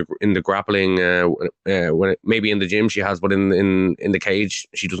deficiencies in the grappling. Maybe in the gym she has, but in the cage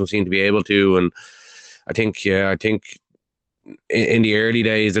she doesn't seem to be able to. And I think in the early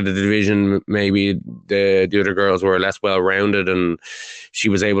days of the division, maybe the other girls were less well rounded, and she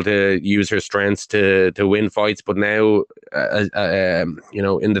was able to use her strengths to win fights. But now,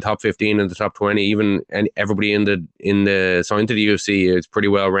 in the top 15 and the top 20, and everybody in the signed to the UFC is pretty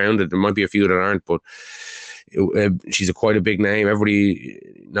well rounded. There might be a few that aren't, but she's quite a big name. Everybody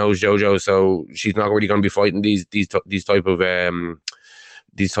knows Jojo, so she's not really going to be fighting these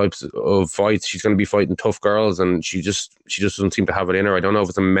types of fights. She's going to be fighting tough girls, and she just doesn't seem to have it in her. I don't know if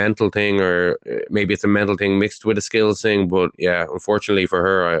it's a mental thing or maybe it's a mental thing mixed with a skills thing, but yeah, unfortunately for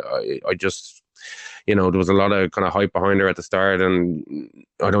her, I just, there was a lot of kind of hype behind her at the start, and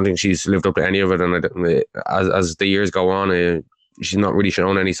I don't think she's lived up to any of it. And as the years go on, she's not really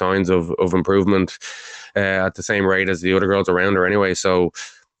shown any signs of improvement at the same rate as the other girls around her anyway. So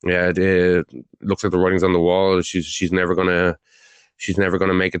yeah, it looks like the writing's on the wall. She's never gonna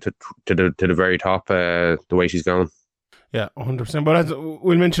make it to the very top the way she's going. Yeah, 100%. But as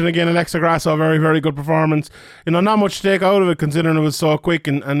we'll mention again, Alexa Grasso, a very, very good performance. Not much to take out of it considering it was so quick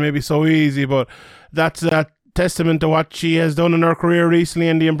and maybe so easy, but that's a testament to what she has done in her career recently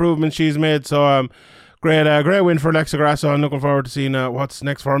and the improvements she's made. So great win for Alexa Grasso. I'm looking forward to seeing what's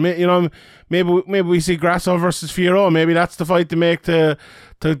next for her. Maybe we see Grasso versus Firo. Maybe that's the fight to make to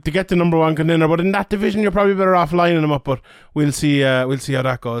get the number one contender. But in that division, you're probably better off lining them up. But we'll see how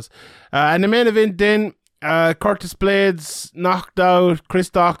that goes. And the main event then, Curtis Blades knocked out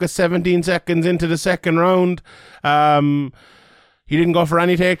Chris Daukaus 17 seconds into the second round. He didn't go for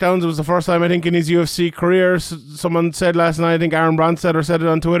any takedowns. It was the first time, I think, in his UFC career. Someone said last night, I think Aaron Bronstetter said it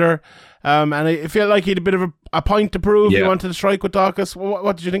on Twitter, And I feel like he had a bit of a point to prove. He Yeah. wanted to strike with Dawkins.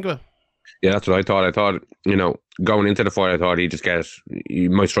 What did you think of it? Yeah, that's what I thought. I thought, going into the fight, I thought he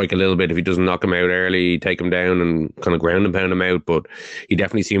might strike a little bit if he doesn't knock him out early, take him down and kind of ground and pound him out. But he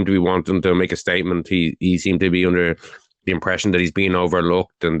definitely seemed to be wanting to make a statement. He seemed to be under the impression that he's being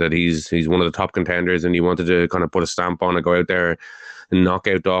overlooked and that he's one of the top contenders, and he wanted to kind of put a stamp on it, go out there and knock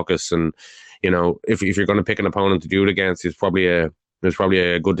out Dawkins. And, if you're going to pick an opponent to do it against, it's probably a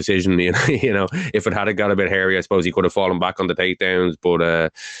good decision. If it had got a bit hairy, I suppose he could have fallen back on the takedowns.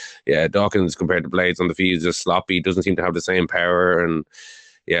 But Dawkins compared to Blades on the feet is just sloppy. He doesn't seem to have the same power. And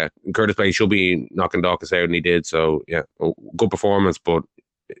yeah, Curtis Blades should be knocking Dawkins out, and he did. So yeah, good performance. But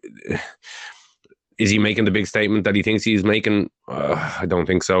is he making the big statement that he thinks he's making? I don't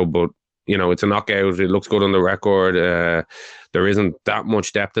think so. But it's a knockout. It looks good on the record. There isn't that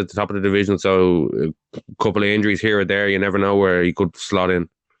much depth at the top of the division, so a couple of injuries here or there, you never know where he could slot in.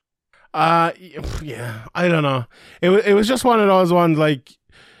 Yeah, I don't know. It was just one of those ones, like,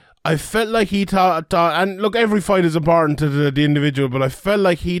 I felt like he thought, and look, every fight is important to the individual, but I felt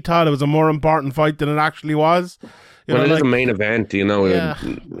like he thought it was a more important fight than it actually was. It is a main event, Yeah.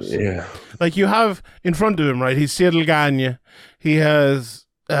 Yeah. Like, you have in front of him, right, he's Cyril Gane. He has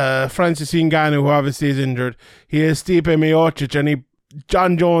Francis Ngannou, who obviously is injured. He has Stipe Miocic, and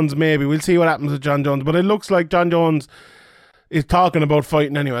John Jones maybe. We'll see what happens with John Jones, but it looks like John Jones is talking about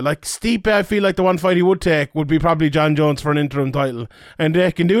fighting anyway. Like Stipe, I feel like the one fight he would take would be probably John Jones for an interim title, and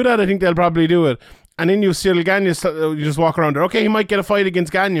they can do that. I think they'll probably do it. And then you Cyril Gane, you just walk around there. Okay, he might get a fight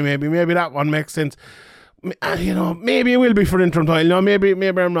against Gane, maybe that one makes sense. Maybe it will be for an interim title. Maybe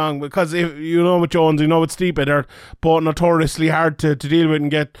I'm wrong, because if with Jones, with Stipe, they're both notoriously hard to deal with and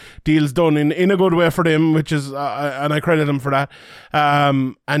get deals done in a good way for them, which is and I credit them for that.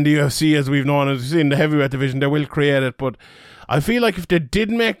 And the UFC, as we've known, as we've seen, the heavyweight division, they will create it. But I feel like if they did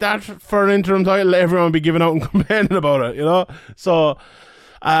make that for an interim title, everyone would be giving out and complaining about it. So.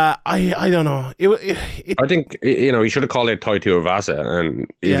 I don't know. I think he should have called it Tai Tuivasa, and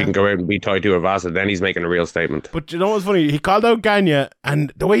if he can go out and beat Tai Tuivasa, then he's making a real statement. But you know what's funny? He called out Gane,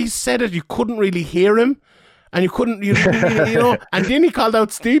 and the way he said it, you couldn't really hear him, and you couldn't. And then he called out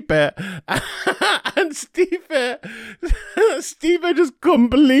Stipe, and Stipe just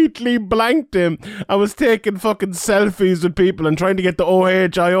completely blanked him. I was taking fucking selfies with people and trying to get the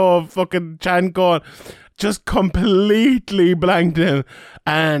OHIO fucking chant going. Just completely blanked him.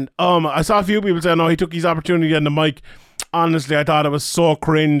 And I saw a few people saying, he took his opportunity on the mic. Honestly, I thought it was so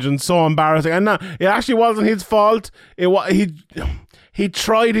cringe and so embarrassing. And no, it actually wasn't his fault. He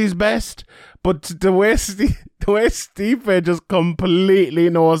tried his best, but the way Stipe just completely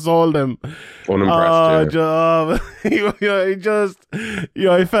no-sold him. Unimpressed.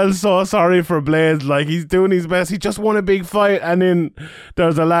 I felt so sorry for Blades. Like, he's doing his best. He just won a big fight, and then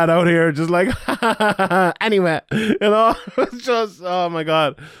there's a lad out here just like, anyway, it's just, oh my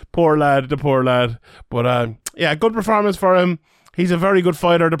God, the poor lad. But good performance for him. He's a very good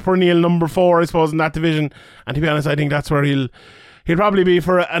fighter, the perennial number 4, I suppose, in that division. And to be honest, I think that's where he'll probably be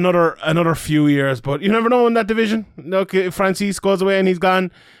for another few years, but you never know in that division. Look, if Francis goes away and he's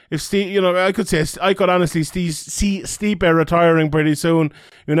gone, if Steve, I could honestly see Stipe retiring pretty soon.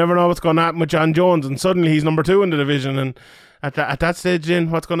 You never know what's going to happen with John Jones, and suddenly he's number 2 in the division. And at that stage,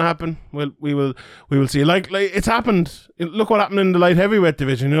 what's going to happen? Well, we will see. Like it's happened. Look what happened in the light heavyweight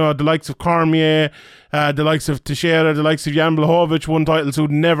division. The likes of Cormier, the likes of Teixeira, the likes of Jan Blachowicz won titles who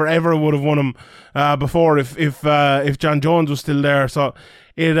never ever would have won them before if John Jones was still there. So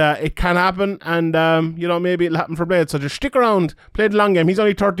it can happen, and maybe it'll happen for Blades. So just stick around, play the long game. He's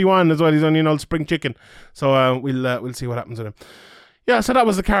only 31 as well. He's only an old spring chicken. So we'll see what happens with him. Yeah, so that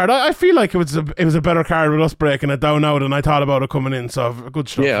was the card. I feel like it was a better card with us breaking it down now than I thought about it coming in. So good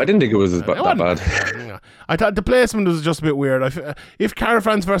stuff. Yeah, I didn't think it was that bad. I thought the placement was just a bit weird. If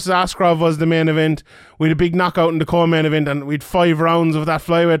Karafans versus Askarov was the main event, we had a big knockout in the co-main event, and we'd 5 rounds of that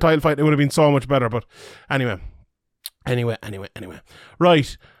flyweight title fight, it would have been so much better. But anyway.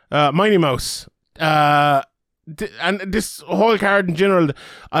 Right, Mighty Mouse. And this whole card in general,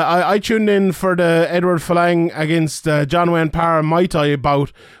 I tuned in for the Edward Falang against John Wayne Parr Muay Thai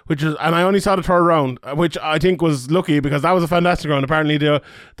bout, and I only saw the 3rd round, which I think was lucky because that was a fantastic round. Apparently the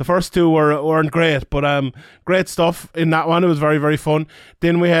first 2 weren't great, but great stuff in that one. It was very, very fun.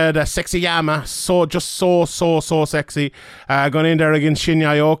 Then we had Sexy Yama, so sexy, going in there against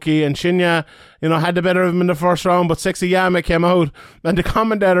Shinya Aoki, and Shinya, had the better of him in the first round, but Sexy Yama came out, and the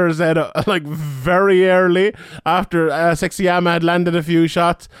commentator said, very early after Sexy Yama had landed a few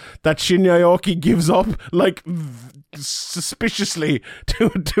shots, that Shinya Aoki gives up, suspiciously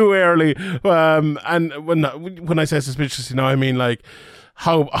too early. And when I say suspiciously, I mean,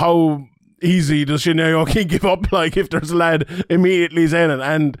 how easy does Shinya Aoki give up, like, if there's a lad immediately is in it.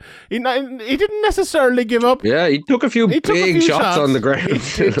 And he didn't necessarily give up. Yeah, he took a few big shots on the ground.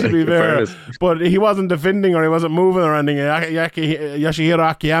 To be fair. But he wasn't defending or he wasn't moving or anything.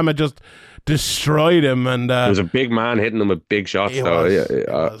 Yoshihiro Akiyama just destroyed him. And there was a big man hitting him with big shots, though.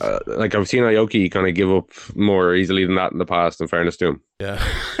 Like, I've seen Aoki kind of give up more easily than that in the past, in fairness to him. Yeah.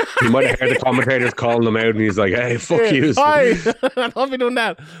 You might have heard the commentators calling him out, and he's like, "Hey, fuck you!" I'll be doing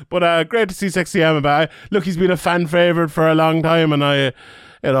that. But great to see Sexyama back. Look, he's been a fan favorite for a long time, and I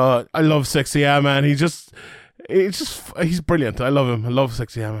love Sexyama, and he's brilliant. I love him. I love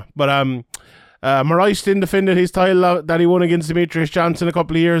Sexyama. But Mirai Stin defended his title that he won against Demetrius Johnson a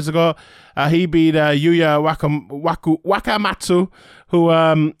couple of years ago. He beat Yuya Wakamatsu, who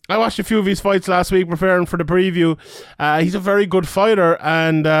I watched a few of his fights last week preparing for the preview. He's a very good fighter,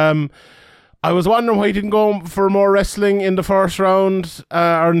 and I was wondering why he didn't go for more wrestling in the first round,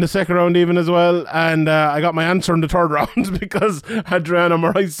 or in the second round even as well, and I got my answer in the third round because Adriano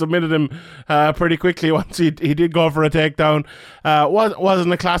Moraes submitted him pretty quickly once he did go for a takedown.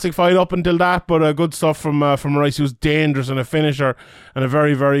 Wasn't a classic fight up until that, but good stuff from Moraes, who's dangerous and a finisher and a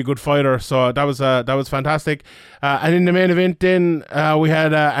very, very good fighter. So that was fantastic. And in the main event then, we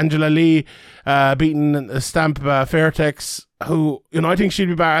had Angela Lee beating Stamp Fairtex, who, I think she'd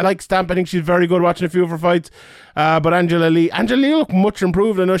be back. I like Stamp. I think she's very good watching a few of her fights. But Angela Lee looked much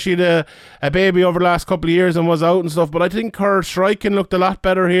improved. I know she had a baby over the last couple of years and was out and stuff, but I think her striking looked a lot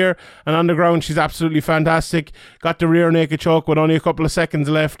better here. And on the ground, she's absolutely fantastic. Got the rear naked choke with only a couple of seconds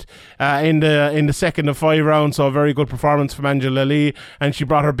left in the second of 5 rounds. So a very good performance from Angela Lee. And she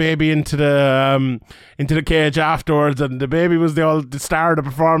brought her baby into the cage afterwards, and the baby was the star of the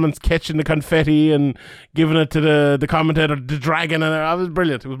performance, catching the confetti and giving it to the commentator, the dragon, and it was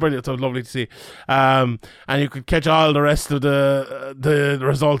brilliant. It was brilliant. So it was lovely to see. And you could catch all the rest of the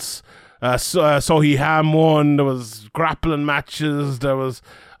results. Sohee Ham won. There was grappling matches. There was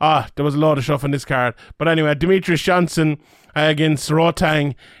a lot of stuff on this card. But anyway, Demetrius Johnson against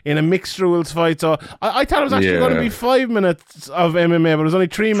Rotang in a mixed rules fight. So I thought it was actually going to be 5 minutes of MMA, but it was only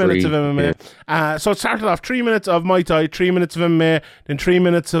 3 minutes of MMA. Yeah. So it started off 3 minutes of Muay Thai, 3 minutes of MMA, then 3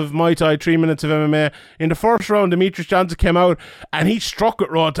 minutes of Muay Thai, 3 minutes of MMA. In the first round, Demetrius Johnson came out and he struck at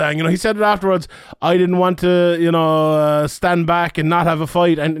Rotang. He said it afterwards, I didn't want to, stand back and not have a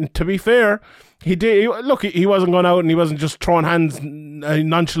fight. And to be fair, he did. Look, he wasn't going out and he wasn't just throwing hands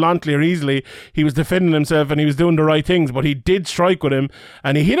nonchalantly or easily. He was defending himself and he was doing the right things, but he did strike with him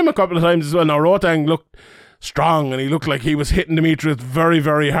and he hit him a couple of times as well. Now, Rotang looked strong and he looked like he was hitting Demetrius very,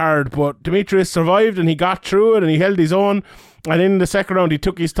 very hard, but Demetrius survived and he got through it and he held his own. And in the second round, he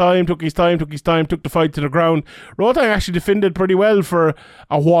took his time, took the fight to the ground. Rotang actually defended pretty well for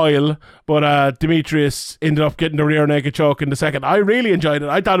a while, but Demetrius ended up getting the rear naked choke in the second. I really enjoyed it.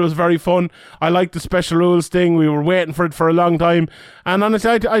 I thought it was very fun. I liked the special rules thing. We were waiting for it for a long time. And honestly,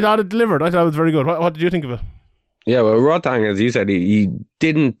 I thought it delivered. I thought it was very good. What did you think of it? Yeah, well, Rotang, as you said, he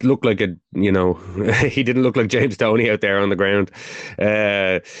didn't look like he didn't look like James Toney out there on the ground.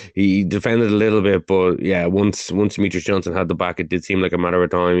 He defended a little bit, but yeah, once Demetrius Johnson had the back, it did seem like a matter of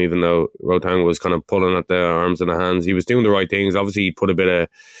time, even though Rotang was kind of pulling at the arms and the hands. He was doing the right things. Obviously, he put a good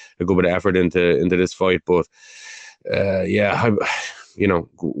bit of effort into this fight, but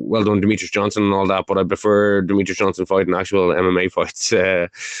well done, Demetrius Johnson and all that, but I prefer Demetrius Johnson fighting actual MMA fights. I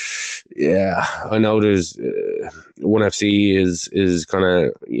know there's ONE FC is kind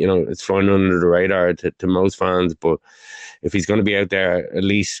of, it's flying under the radar to most fans, but if he's going to be out there, at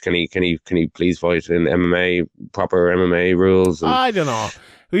least can he please fight in MMA, proper MMA rules? And, I don't know.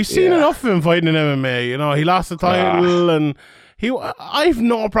 We've seen enough of him fighting in MMA. He lost the title and I've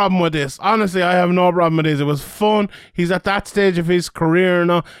no problem with this. Honestly, I have no problem with this. It was fun. He's at that stage of his career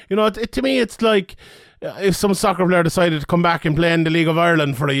now. To me, it's like if some soccer player decided to come back and play in the League of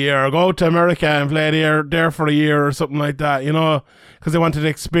Ireland for a year, or go to America and play there for a year or something like that, because they wanted to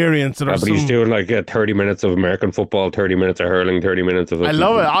experience it. But he's doing like 30 minutes of American football, 30 minutes of hurling, 30 minutes of... I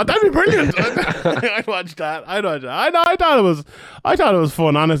love it. Oh, that'd be brilliant. I'd watch that. I thought it was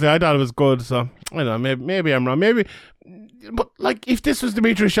fun. Honestly, I thought it was good. So I don't know. Maybe I'm wrong. Maybe. But like, if this was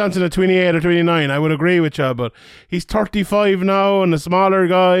Demetrius Johnson at 28 or 29, I would agree with you. But he's 35 now and a smaller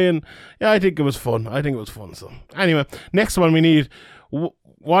guy, and I think it was fun. So anyway, next one we need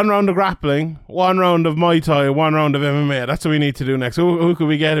 1 round of grappling, 1 round of Muay Thai, 1 round of MMA. That's what we need to do next. Who could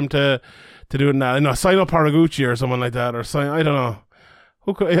we get him to do it now? Sign up Haraguchi or someone like that, or I don't know.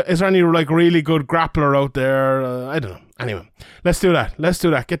 Is there any like really good grappler out there? I don't know. Anyway, let's do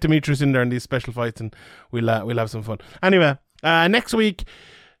that. Get Demetrius in there in these special fights, and we'll have some fun. Anyway, next week,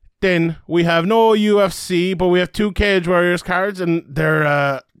 then we have no UFC, but we have 2 Cage Warriors cards, and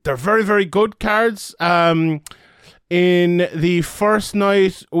they're they're very, very good cards. In the first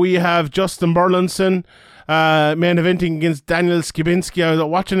night, we have Justin Burlinson main eventing against Daniel Skibinski. I was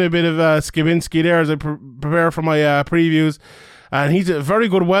watching a bit of Skibinski there as I prepare for my previews. And he's a very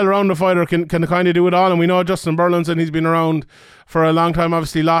good, well-rounded fighter, can kind of do it all. And we know Justin Burlinson, he's been around for a long time.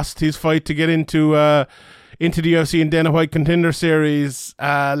 Obviously lost his fight to get into the UFC and Dana White Contender Series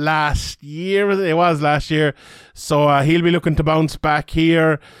last year. It was last year. So he'll be looking to bounce back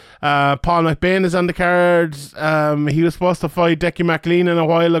here. Paul McBain is on the card. He was supposed to fight Decky McLean a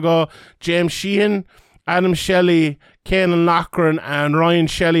while ago. James Sheehan, Adam Shelley, Caolan Loughran and Ryan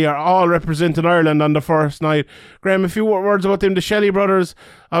Shelley are all representing Ireland on the first night. Graham, a few words about them. The Shelley brothers,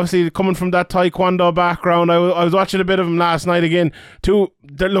 obviously coming from that Taekwondo background. I was watching a bit of them last night again.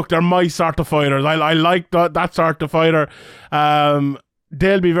 They're my sort of fighters. I like that sort of fighter.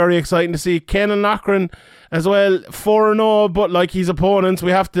 They'll be very exciting to see. Caolan Loughran as well, 4-0, but like his opponents,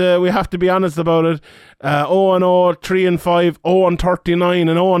 we have to be honest about it. 0-0, 3-5, 0-39,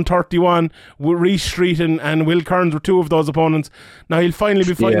 and 0-31. Reece Street and Will Kearns were two of those opponents. Now he'll finally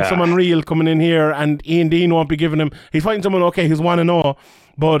be fighting someone real coming in here, and Ian Dean won't be giving him. He's fighting someone who's 1-0,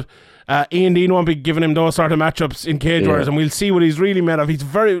 but Ian Dean won't be giving him those sort of matchups in Cage Warriors, and we'll see what he's really made of.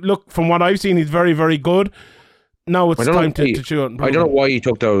 From what I've seen, he's very, very good. Now it's time to shoot. I don't know why he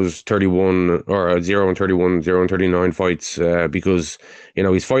took those 31 or 0-31, 0-39 fights because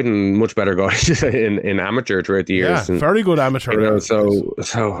he's fighting much better guys in amateur throughout the years. Yeah, very good amateur. So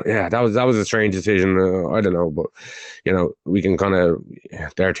yeah, that was a strange decision. I don't know, but we can kind of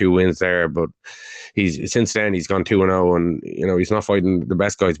there are 2 wins there, but since then he's gone 2-0, and he's not fighting the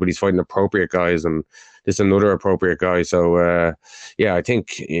best guys, but he's fighting appropriate guys, and this is another appropriate guy. So I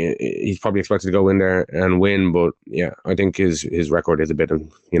think he's probably expected to go in there and win, but I think his record is a bit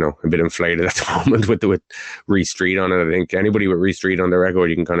inflated at the moment with Reece Street on it. I think anybody with Reece Street on their record,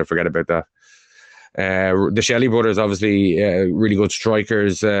 you can kind of forget about that. The Shelley brothers, obviously really good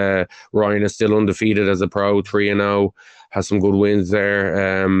strikers. Ryan is still undefeated as a pro, 3-0. Has some good wins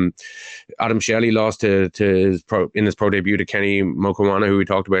there. Adam Shelley lost in his pro debut to Kenny Mokawana, who we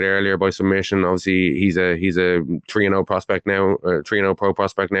talked about earlier, by submission. Obviously, he's a 3-0 prospect now, 3-0 pro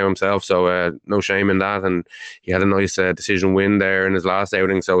prospect now himself. So no shame in that. And he had a nice decision win there in his last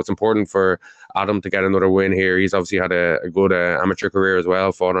outing. So it's important for Adam to get another win here. He's obviously had a good amateur career as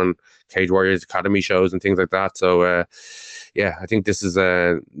well, fought on Cage Warriors Academy shows and things like that. So I think these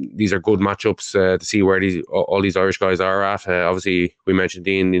are good matchups to see where all these Irish guys are at. Obviously, we mentioned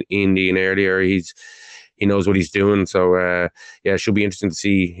Ian Dean earlier. He knows what he's doing. So it should be interesting to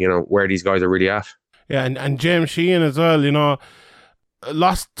see where these guys are really at. Yeah, and James Sheehan as well.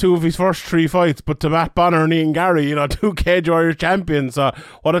 Lost 2 of his first 3 fights, but to Matt Bonner and Ian Gary, 2 Cage Warriors champions. So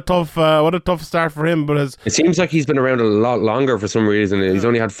what a tough start for him. But it seems like he's been around a lot longer for some reason. He's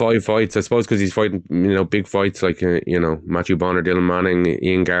only had 5 fights, I suppose, because he's fighting big fights like Matthew Bonner, Dylan Manning,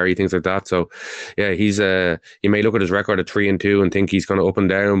 Ian Gary, things like that. So yeah, he's you may look at his record at 3-2 and think he's kind of up and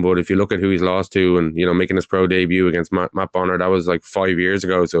down, but if you look at who he's lost to, and making his pro debut against Matt Bonner, that was like 5 years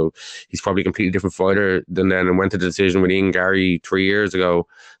ago. So he's probably a completely different fighter than then, and went to the decision with Ian Gary 3 years ago.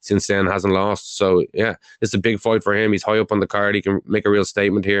 Since then hasn't lost. So yeah, it's a big fight for him. He's high up on the card. He can make a real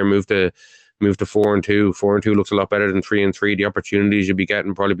statement here. Move to 4-2. 4-2 looks a lot better than 3-3. The opportunities you'll be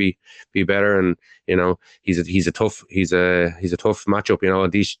getting probably be better. And he's a tough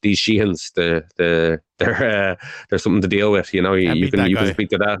matchup. These Sheehans, they're something to deal with. You can speak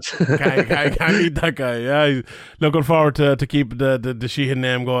to that. Can't beat that guy. Yeah, he's looking forward to keep the Sheehan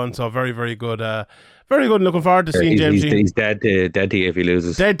name going. So very, very good. Very good. Looking forward to seeing James Sheehan. He's dead to you if he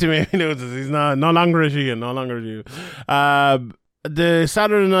loses. Dead to me if he loses. He's no longer a Sheehan. No longer a Sheehan. The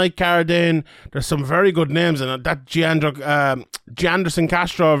Saturday night card, then there's some very good names in it. That Gianderson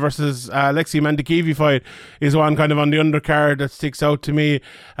Castro versus Alexei Mandakivi fight is one kind of on the undercard that sticks out to me.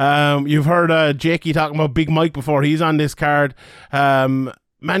 You've heard Jakey talking about Big Mike before. He's on this card.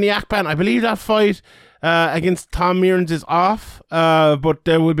 Manny Akpan, I believe that fight against Tom Mearns is off, but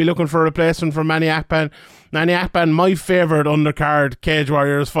they will be looking for a replacement for Manny Akpan. Manny Akpan, my favourite undercard Cage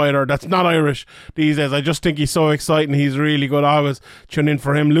Warriors fighter that's not Irish these days. I just think he's so exciting. He's really good. I always tune in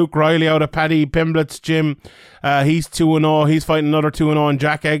for him. Luke Riley out of Paddy Pimblett's gym. He's 2-0. He's fighting another 2-0 and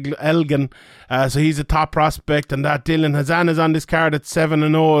Jack Elgin. So he's a top prospect. And that Dylan Hazan is on this card at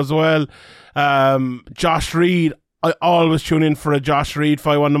 7-0 as well. Josh Reed, I always tune in for a Josh Reed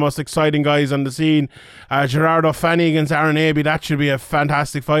fight, one of the most exciting guys on the scene. Gerardo Fanny against Aaron Abbey, that should be a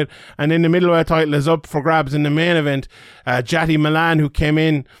fantastic fight. And then the middleweight title is up for grabs in the main event. Jati Milan, who came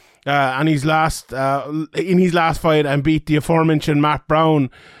in his last fight and beat the aforementioned Matt Brown,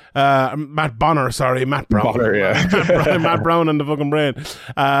 Matt Bonner, sorry, Matt Brown. Bonner, yeah. Matt Brown on the fucking brain.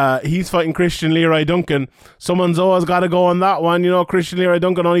 He's fighting Christian Leroy Duncan. Someone's always got to go on that one. You know, Christian Leroy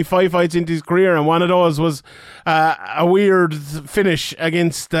Duncan only 5 fights into his career, and one of those was a weird finish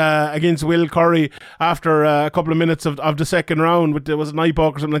against Will Curry after a couple of minutes of the second round. But there was an eye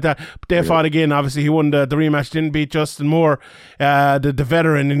poke or something like that. But they fought again. Obviously, he won the rematch. Didn't beat Justin Moore, the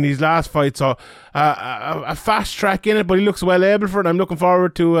veteran, in his last fight. So a fast track in it, but he looks well able for it. I'm looking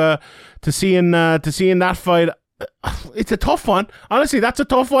forward to seeing that fight. It's a tough one. Honestly, that's a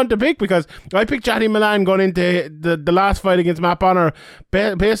tough one to pick, because I picked Jati Milan going into the last fight against Matt Bonner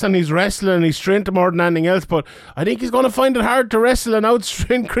based on his wrestling and his strength more than anything else. But I think he's going to find it hard to wrestle and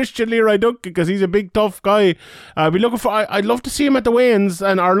outstrength Christian Leroy Duncan, because he's a big, tough guy. I'd love to see him at the weigh-ins,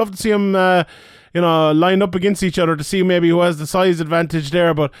 and I'd love to see him lined up against each other to see maybe who has the size advantage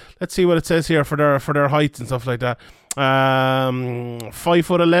there. But let's see what it says here for their heights and stuff like that. 5'11"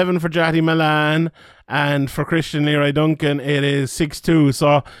 for Jati Milan, and for Christian Leroy Duncan it is 6'2".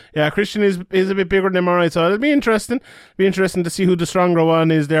 So yeah, Christian is a bit bigger than him, alright. So it'll be interesting. To see who the stronger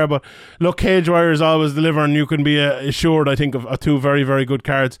one is there. But look, Cage Warriors always deliver, and you can be assured, I think, of two very, very good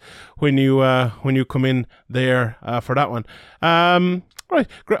cards when you come in there for that one. Right,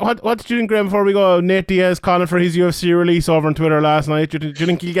 what did you think, Graham, before we go? Nate Diaz calling for his UFC release over on Twitter last night. Do you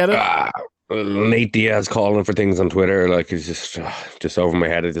think he'll get it? Nate Diaz calling for things on Twitter, like, it's just over my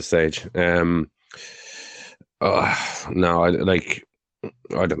head at this stage. No, I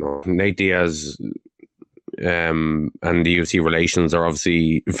don't know. Nate Diaz and the UFC relations are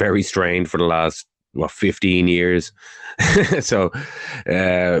obviously very strained for the last 15 years. So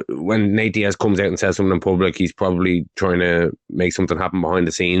when Nate Diaz comes out and says something in public, he's probably trying to make something happen behind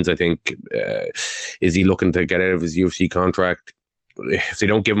the scenes. I think is he looking to get out of his UFC contract? If they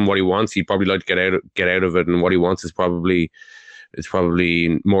don't give him what he wants, he'd probably like to get out of it, and what he wants is probably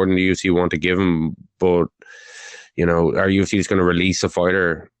more than the UFC want to give him. But you know, our UFC is going to release a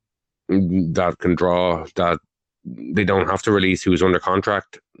fighter that can draw, that they don't have to release, who's under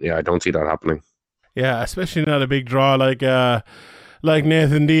contract. Yeah, I don't see that happening. Yeah, especially not a big draw like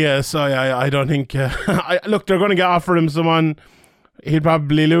Nathan Diaz. So I don't think. Look, they're going to get offered him someone. He'll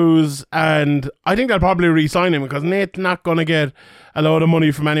probably lose, and I think they'll probably re-sign him, because Nate's not going to get a load of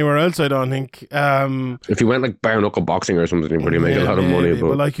money from anywhere else, I don't think. If he went like bare knuckle boxing or something, he'd probably make a lot of money.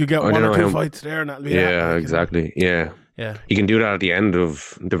 But like, you get one or two fights there, and that'll be exactly. Yeah. He can do that at the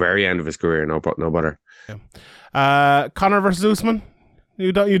very end of his career. No better. Yeah. Conor versus Usman.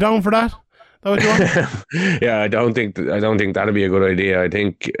 You down for that? That what you want? Yeah, I don't think that'd be a good idea. I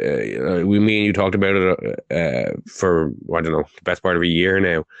think me and you talked about it for, I don't know, the best part of a year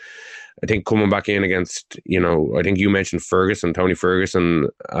now. I think coming back in against, I think you mentioned Tony Ferguson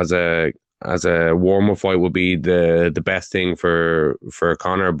as a warm-up fight would be the best thing for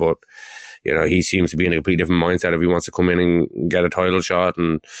Conor, but he seems to be in a completely different mindset if he wants to come in and get a title shot,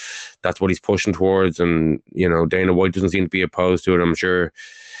 and that's what he's pushing towards. And Dana White doesn't seem to be opposed to it. I'm sure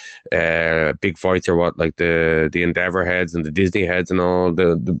big fights are what, like the Endeavor heads and the Disney heads and all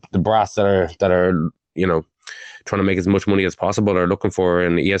the brass that are trying to make as much money as possible are looking for,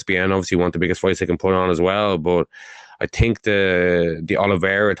 and ESPN obviously want the biggest fights they can put on as well. But I think the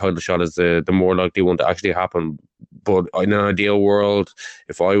Oliveira title shot is the more likely one to actually happen. But in an ideal world,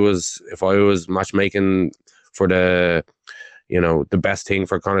 if I was matchmaking for the best thing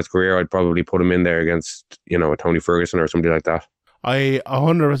for Conor's career, I'd probably put him in there against a Tony Ferguson or somebody like that. I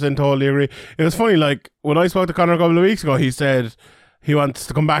 100% totally agree. It was funny, like, when I spoke to Conor a couple of weeks ago, he said he wants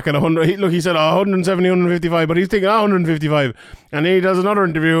to come back at 100. He said 170, 155, but he's thinking 155. And then he does another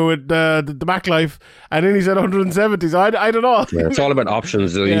interview with the Back Life, and then he said 170. So I don't know. Yeah, it's all about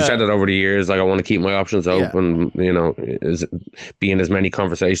options. You said it over the years. Like, I want to keep my options open. Be in as many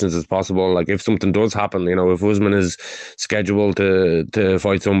conversations as possible. Like, if something does happen, if Usman is scheduled to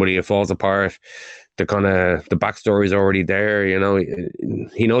fight somebody, it falls apart. The backstory is already there.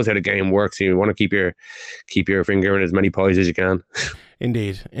 He knows how the game works. You want to keep your finger in as many pies as you can.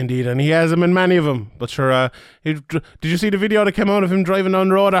 Indeed, and he has them in many of them. But sure, did you see the video that came out of him driving down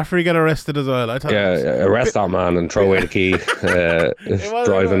the road after he got arrested as well? Arrest that man and throw away the key.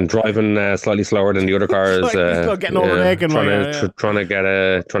 Driving slightly slower than the other cars. Like he's still getting overtaken. Trying to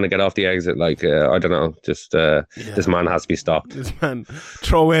get off the exit. Like I don't know. Just this man has to be stopped. This man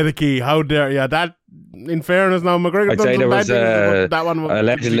throw away the key. How dare? Yeah, that. In fairness, now McGregor. I'd say there was that one.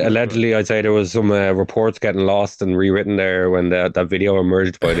 Allegedly, I'd say there was some reports getting lost and rewritten there when that video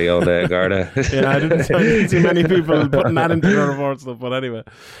emerged by the old Garda. Yeah, I didn't see many people putting that into the reports stuff. But anyway,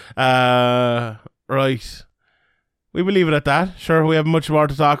 right. we will leave it at that. Sure, we have much more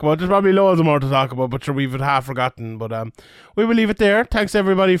to talk about. There's probably loads more to talk about, but sure, we've half forgotten. But we will leave it there. Thanks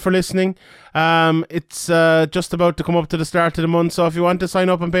everybody for listening. It's just about to come up to the start of the month, so if you want to sign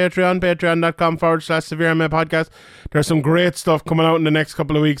up on Patreon, patreon.com/Severe MMA Podcast. There's some great stuff coming out in the next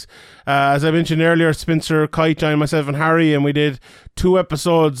couple of weeks. As I mentioned earlier, Spencer, Kite, joined myself and Harry, and we did 2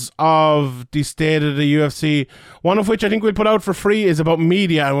 episodes of the State of the UFC. One of which I think we'll put out for free is about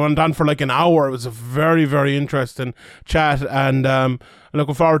media, and we went on for like an hour. It was a very, very interesting chat, and I'm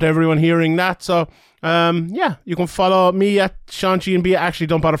looking forward to everyone hearing that. So you can follow me at Sean Sheehan B. Actually,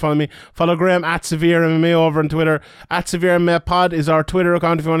 don't bother following me. Follow Graham at Severe MMA over on Twitter. At Severe MMA Pod is our Twitter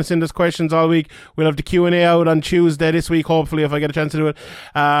account if you want to send us questions all week. We'll have the Q&A out on Tuesday this week, hopefully, if I get a chance to do it,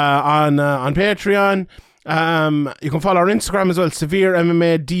 on Patreon. You can follow our Instagram as well, Severe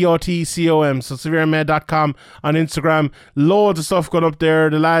MMA DOTCOM, so severemma.com on Instagram. Loads of stuff going up there.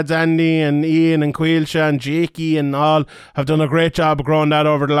 The lads Andy and Ian and Quailsha and Jakey and all have done a great job of growing that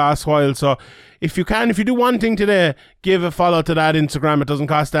over the last while. So if you do one thing today, give a follow to that Instagram. It doesn't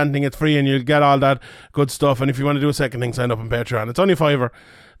cost anything, it's free, and you'll get all that good stuff. And if you want to do a second thing, sign up on Patreon. It's only $5.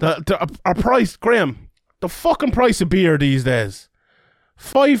 Our price, Graham, the fucking price of beer these days,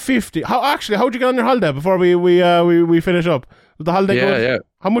 $5.50. How'd you get on your holiday before we finish up? Was the holiday good? Yeah.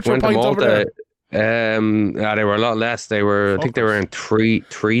 How much were pints over there? They were a lot less. They were, I think they were in three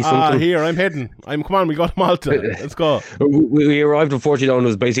something. Here, I'm heading. Come on, we got Malta. Let's go. We arrived unfortunately, and it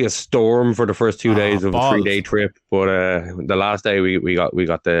was basically a storm for the first 2 days of balls. a 3-day trip. But the last day we got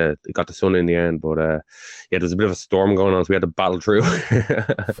the sun in the end. But there's a bit of a storm going on, so we had to battle through.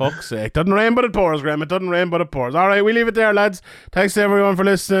 Fuck's sake. Doesn't rain but it pours, Graham. It doesn't rain but it pours. All right, we leave it there, lads. Thanks to everyone for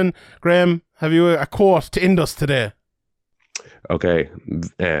listening. Graham, have you a quote to end us today? Okay.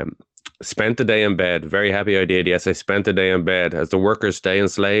 Spent the day in bed. Very happy I did. Yes, I spent the day in bed. As the workers stay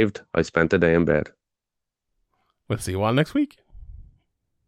enslaved, I spent the day in bed. We'll see you all next week.